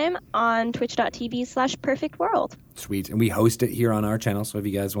 Pacific time on twitch.tv/perfectworld. Sweet. And we host it here on our channel. So if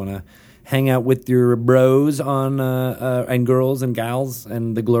you guys want to hang out with your bros on and girls and gals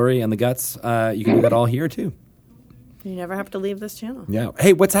and the glory and the guts, you can do that all here too. You never have to leave this channel. Yeah.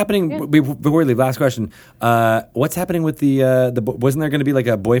 Hey, what's happening before we leave? Last question. What's happening with the wasn't there going to be like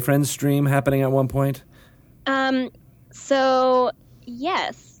a boyfriend stream happening at one point? So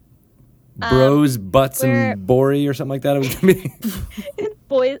yes. Bros, butts, and Bory or something like that. It was going to be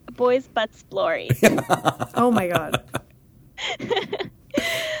boys, butts, Blory. Oh my god.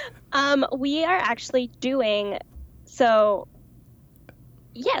 We are actually doing so.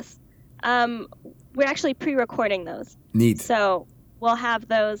 Yes. We're actually pre-recording those. Neat. So we'll have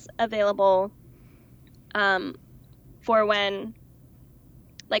those available for when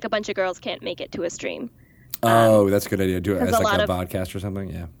like a bunch of girls can't make it to a stream. That's a good idea. Do it as like a podcast or something.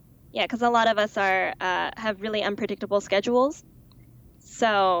 Yeah. Yeah, because a lot of us are have really unpredictable schedules.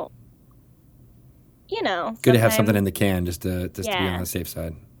 So, good to have something in the can just to be on the safe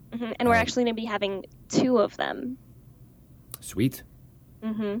side. Mm-hmm. And we're actually going to be having 2 of them. Sweet.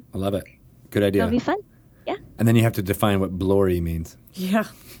 Mm-hmm. I love it. Good idea. It'll be fun. Yeah. And then you have to define what Blory means. Yeah.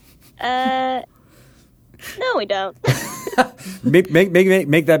 No, we don't.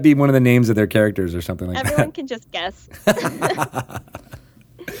 make that be one of the names of their characters or something like that. Everyone can just guess.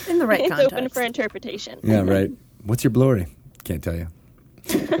 In the right it's context. open for interpretation. Yeah, right. What's your Blory? Can't tell you.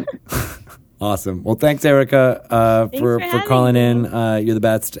 Awesome. Well, thanks, Erica, for calling in. You're the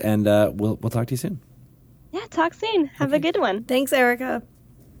best, and we'll talk to you soon. Yeah, talk soon. Have a good one. Thanks, Erica.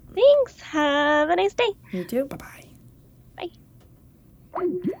 Thanks. Have a nice day. You too. Bye-bye. Bye.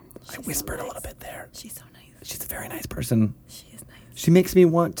 I whispered a little bit there. She's so nice. She's a very nice person. She is nice. She makes me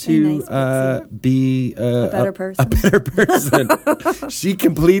want Very to nice, be A better person. A better person. She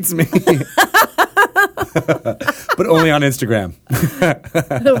completes me. But only on Instagram.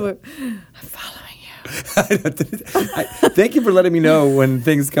 I'm following you. Thank you for letting me know when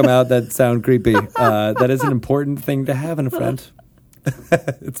things come out that sound creepy. That is an important thing to have in a friend.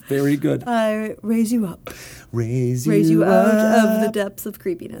 It's very good. I raise you up. Raise you out up. of the depths of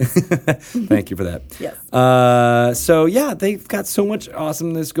creepiness. Thank you for that. Yes. So yeah, they've got so much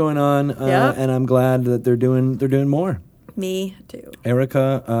awesomeness going on, and I'm glad that they're doing more. Me too.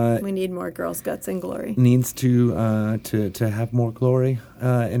 Erica, We need more Girls Guts and Glory. needs to have more glory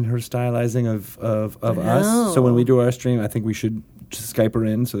in her stylizing of us. So when we do our stream, I think we should just Skype her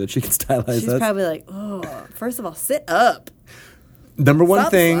in so that she can stylize She's us. probably like, oh, first of all, sit up. Number one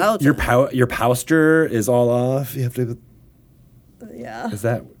Stop thing, slouching. your posture is all off. You have to. Yeah. Is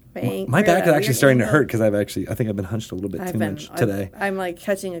that Thank my you. back is actually You're starting to evil. hurt because I think I've been hunched a little bit too much today. I'm like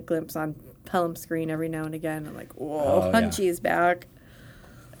catching a glimpse on Pelham's screen every now and again. I'm like, whoa, Oh, yeah. Hunchy is back.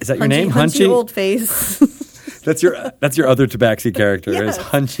 Is that your name, Hunchy Hunchy? old face. That's your other Tabaxi character Yes. is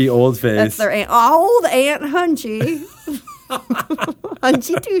Hunchy Old Face. That's their old Aunt Hunchy.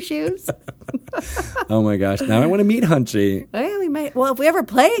 Hunchy Two Shoes. Oh my gosh! Now I want to meet Hunchy. Well, we might. Well, if we ever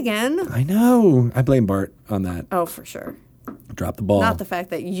play again. I know. I blame Bart on that. Oh, for sure. Drop the ball. Not the fact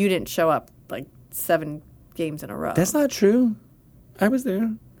that you didn't show up like 7 games in a row. That's not true. I was there.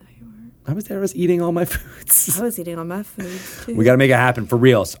 I was there. I was eating all my foods. I was eating all my food too. We got to make it happen for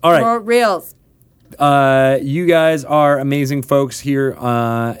reals. All right. For reals. You guys are amazing folks here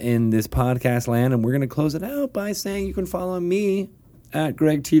in this podcast land, and we're going to close it out by saying you can follow me at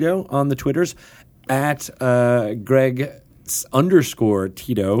Greg Tito on the Twitters, at Greg _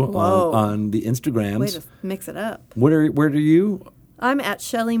 Tito on the Instagrams. Way to mix it up. Where do you? I'm at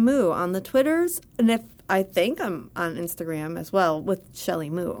Shelly Moo on the Twitters, and I think I'm on Instagram as well with Shelly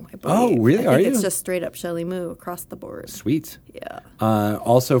Moo. I believe. Oh, really? I think Are it's you? just straight up Shelly Moo across the board. Sweet. Yeah.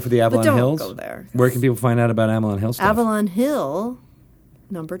 Also for the Avalon don't Hills. go there. Where can people find out about Avalon Hill stuff? Avalon Hill,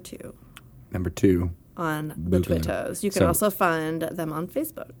 number 2 Number 2. on the Bootleg. Twitters. You can So- also find them on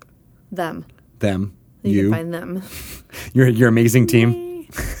Facebook. Them. Them. You You. can find them. Your amazing team.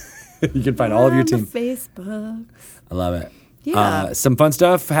 You can find all of your on team. the Facebook. I love it. Yeah. Some fun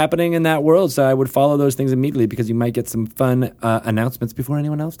stuff happening in that world, so I would follow those things immediately because you might get some fun announcements before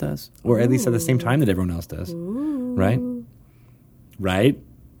anyone else does, or at least at the same time that everyone else does. Right? Right?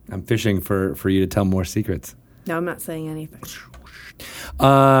 I'm fishing for you to tell more secrets. No, I'm not saying anything.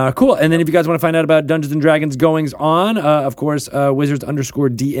 Cool. And then if you guys want to find out about Dungeons & Dragons goings on, of course, Wizards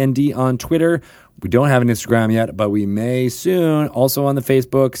 _DND on Twitter. We don't have an Instagram yet, but we may soon. Also on the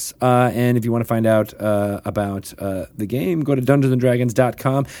Facebooks. And if you want to find out about the game, go to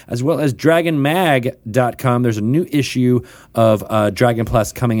DungeonsandDragons.com as well as DragonMag.com. There's a new issue of Dragon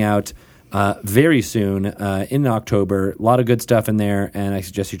Plus coming out very soon in October. A lot of good stuff in there, and I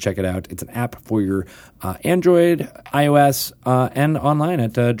suggest you check it out. It's an app for your Android, iOS, and online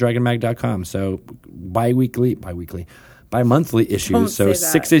at DragonMag.com. So bi-monthly issues. Don't So say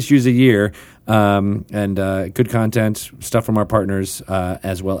that. 6 issues a year, and good content, stuff from our partners,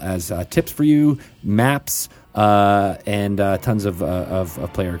 as well as tips for you, maps, and tons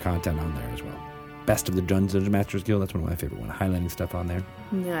of player content on there as well. Best of the Dungeons Masters Guild. That's one of my favorite ones. Highlighting stuff on there.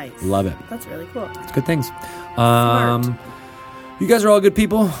 Nice. Love it. That's really cool. It's good things. Smart. You guys are all good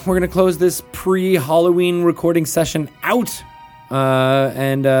people. We're going to close this pre-Halloween recording session out.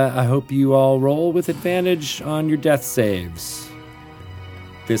 And I hope you all roll with advantage on your death saves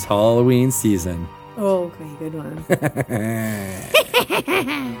this Halloween season. Oh, okay, good one.